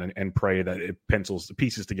later on and pray that it pencils the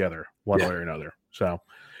pieces together one way or another. So,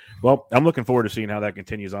 well, I'm looking forward to seeing how that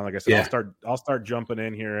continues on. Like I said, I'll start jumping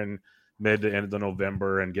in here in mid to end of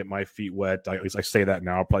November and get my feet wet. At least I say that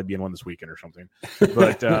now. I'll probably be in one this weekend or something.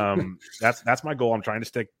 But that's my goal. I'm trying to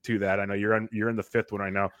stick to that. I know you're in the 5th one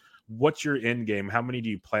right now. What's your end game? How many do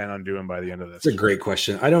you plan on doing by the end of this? That's a great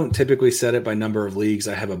question. I don't typically set it by number of leagues.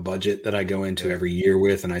 I have a budget that I go into every year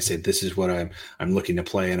with, and I say this is what I'm looking to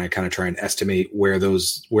play, and I kind of try and estimate where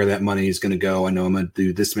that money is going to go. I know I'm going to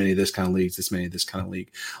do this many of this kind of leagues, this many of this kind of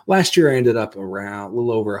league. Last year I ended up around a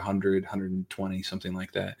little over 100, 120, something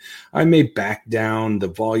like that. I may back down the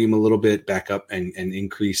volume a little bit, back up and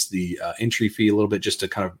increase the entry fee a little bit, just to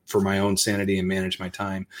kind of for my own sanity and manage my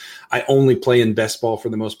time. I only play in best ball for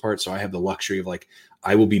the most part. So I have the luxury of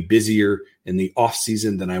I will be busier in the off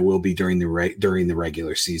season than I will be during the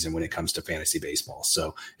regular season when it comes to fantasy baseball.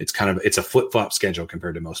 So it's a flip flop schedule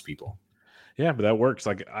compared to most people. Yeah, but that works.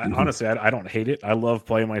 Honestly, I don't hate it. I love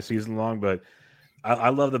playing my season long, but I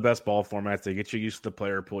love the best ball formats. They get you used to the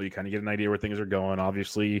player pool. You kind of get an idea where things are going.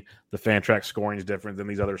 Obviously, the Fantrax scoring is different than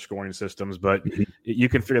these other scoring systems, but you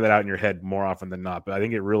can figure that out in your head more often than not. But I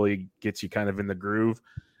think it really gets you kind of in the groove.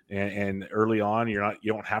 And early on, you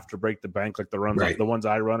don't have to break the bank like the runs. Right. The ones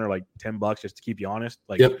I run are like $10 just to keep you honest.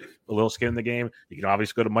 A little skin in the game. You can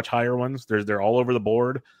obviously go to much higher ones. They're all over the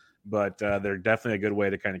board, but they're definitely a good way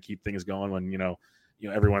to kind of keep things going when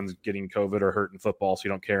everyone's getting COVID or hurt in football, so you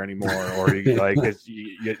don't care anymore. Or it's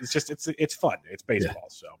fun. It's baseball.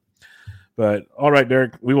 So. But all right,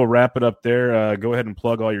 Derek, we will wrap it up there. Go ahead and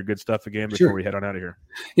plug all your good stuff again before we head on out of here.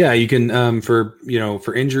 Yeah, you can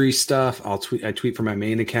for injury stuff. I tweet from my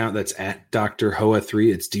main account. That's at Dr.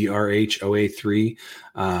 Hoa3. It's DRHOA3.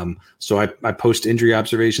 So I post injury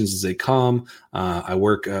observations as they come. I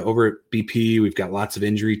work over at BP. We've got lots of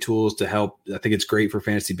injury tools to help. I think it's great for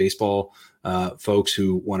fantasy baseball folks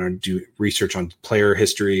who want to do research on player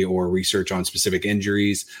history or research on specific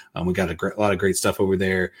injuries. We got a lot of great stuff over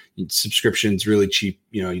there. Subscription's really cheap.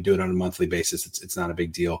 You do it on a monthly basis. It's not a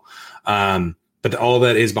big deal. But all of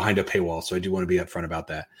that is behind a paywall. So I do want to be upfront about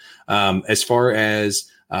that. As far as,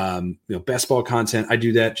 best ball content, I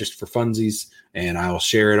do that just for funsies, and I'll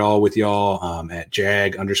share it all with y'all at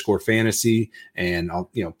jag_fantasy. And I'll,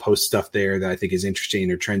 post stuff there that I think is interesting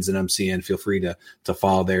or trends that I'm seeing. Feel free to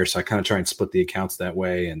follow there. So I kind of try and split the accounts that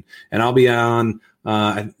way. And I'll be on,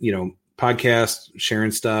 podcast,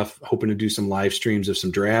 sharing stuff, hoping to do some live streams of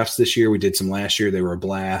some drafts this year. We did some last year. They were a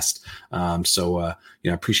blast. So I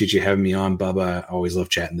appreciate you having me on, Bubba. I always love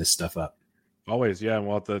chatting this stuff up. Always, yeah. And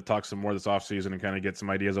we'll have to talk some more this offseason and kind of get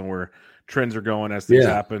some ideas on where trends are going as things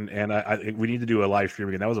happen. And I think we need to do a live stream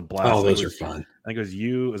again. That was a blast. Oh, those are fun. I think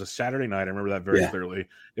it was a Saturday night. I remember that very clearly.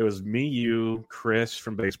 It was me, you, Chris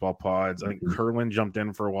from Baseball Pods. I think Kerwin jumped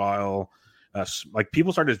in for a while. Like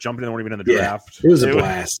people started just jumping in, weren't even in the draft. It was a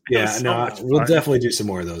blast. We'll definitely do some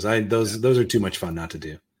more of those. Those are too much fun not to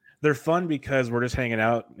do. They're fun because we're just hanging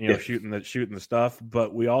out, shooting the stuff.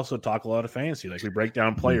 But we also talk a lot of fantasy. Like we break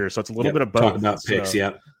down players, so it's a little bit of both. Talk about picks.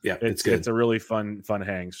 Yeah, it's good. It's a really fun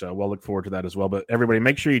hang. So we'll look forward to that as well. But everybody,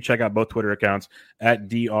 make sure you check out both Twitter accounts at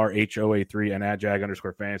DRHOA3 and at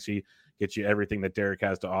Jag_fantasy. Get you everything that Derek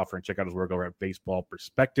has to offer, and check out his work over at Baseball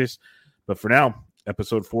Prospectus. But for now,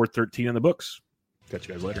 episode 413 in the books. Catch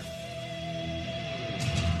you guys later.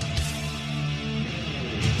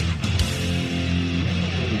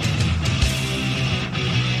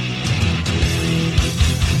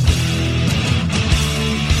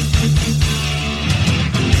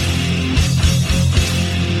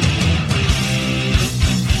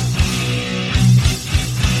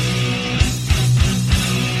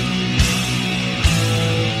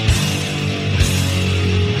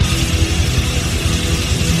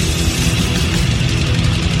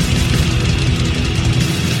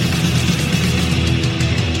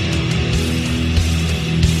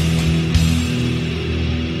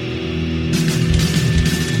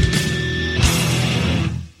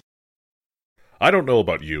 I don't know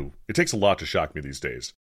about you, it takes a lot to shock me these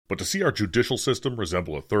days, but to see our judicial system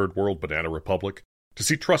resemble a third world banana republic, to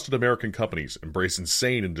see trusted American companies embrace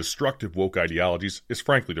insane and destructive woke ideologies is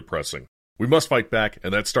frankly depressing. We must fight back,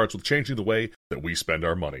 and that starts with changing the way that we spend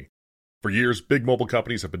our money. For years, big mobile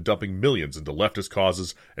companies have been dumping millions into leftist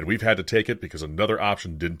causes, and we've had to take it because another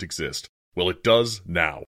option didn't exist. Well, it does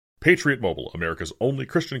now. Patriot Mobile, America's only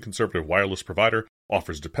Christian conservative wireless provider,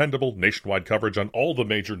 offers dependable nationwide coverage on all the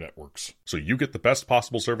major networks, so you get the best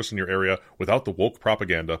possible service in your area without the woke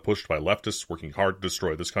propaganda pushed by leftists working hard to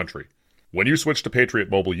destroy this country. When you switch to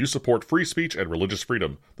Patriot Mobile, you support free speech and religious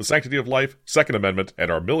freedom, the sanctity of life, Second Amendment,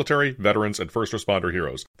 and our military, veterans, and first responder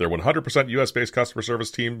heroes. Their 100% U.S.-based customer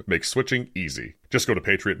service team makes switching easy. Just go to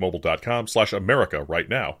patriotmobile.com/America right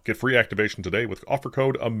now. Get free activation today with offer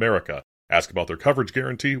code AMERICA. Ask about their coverage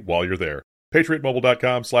guarantee while you're there.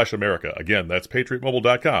 PatriotMobile.com/America. Again, that's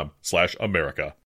PatriotMobile.com/America.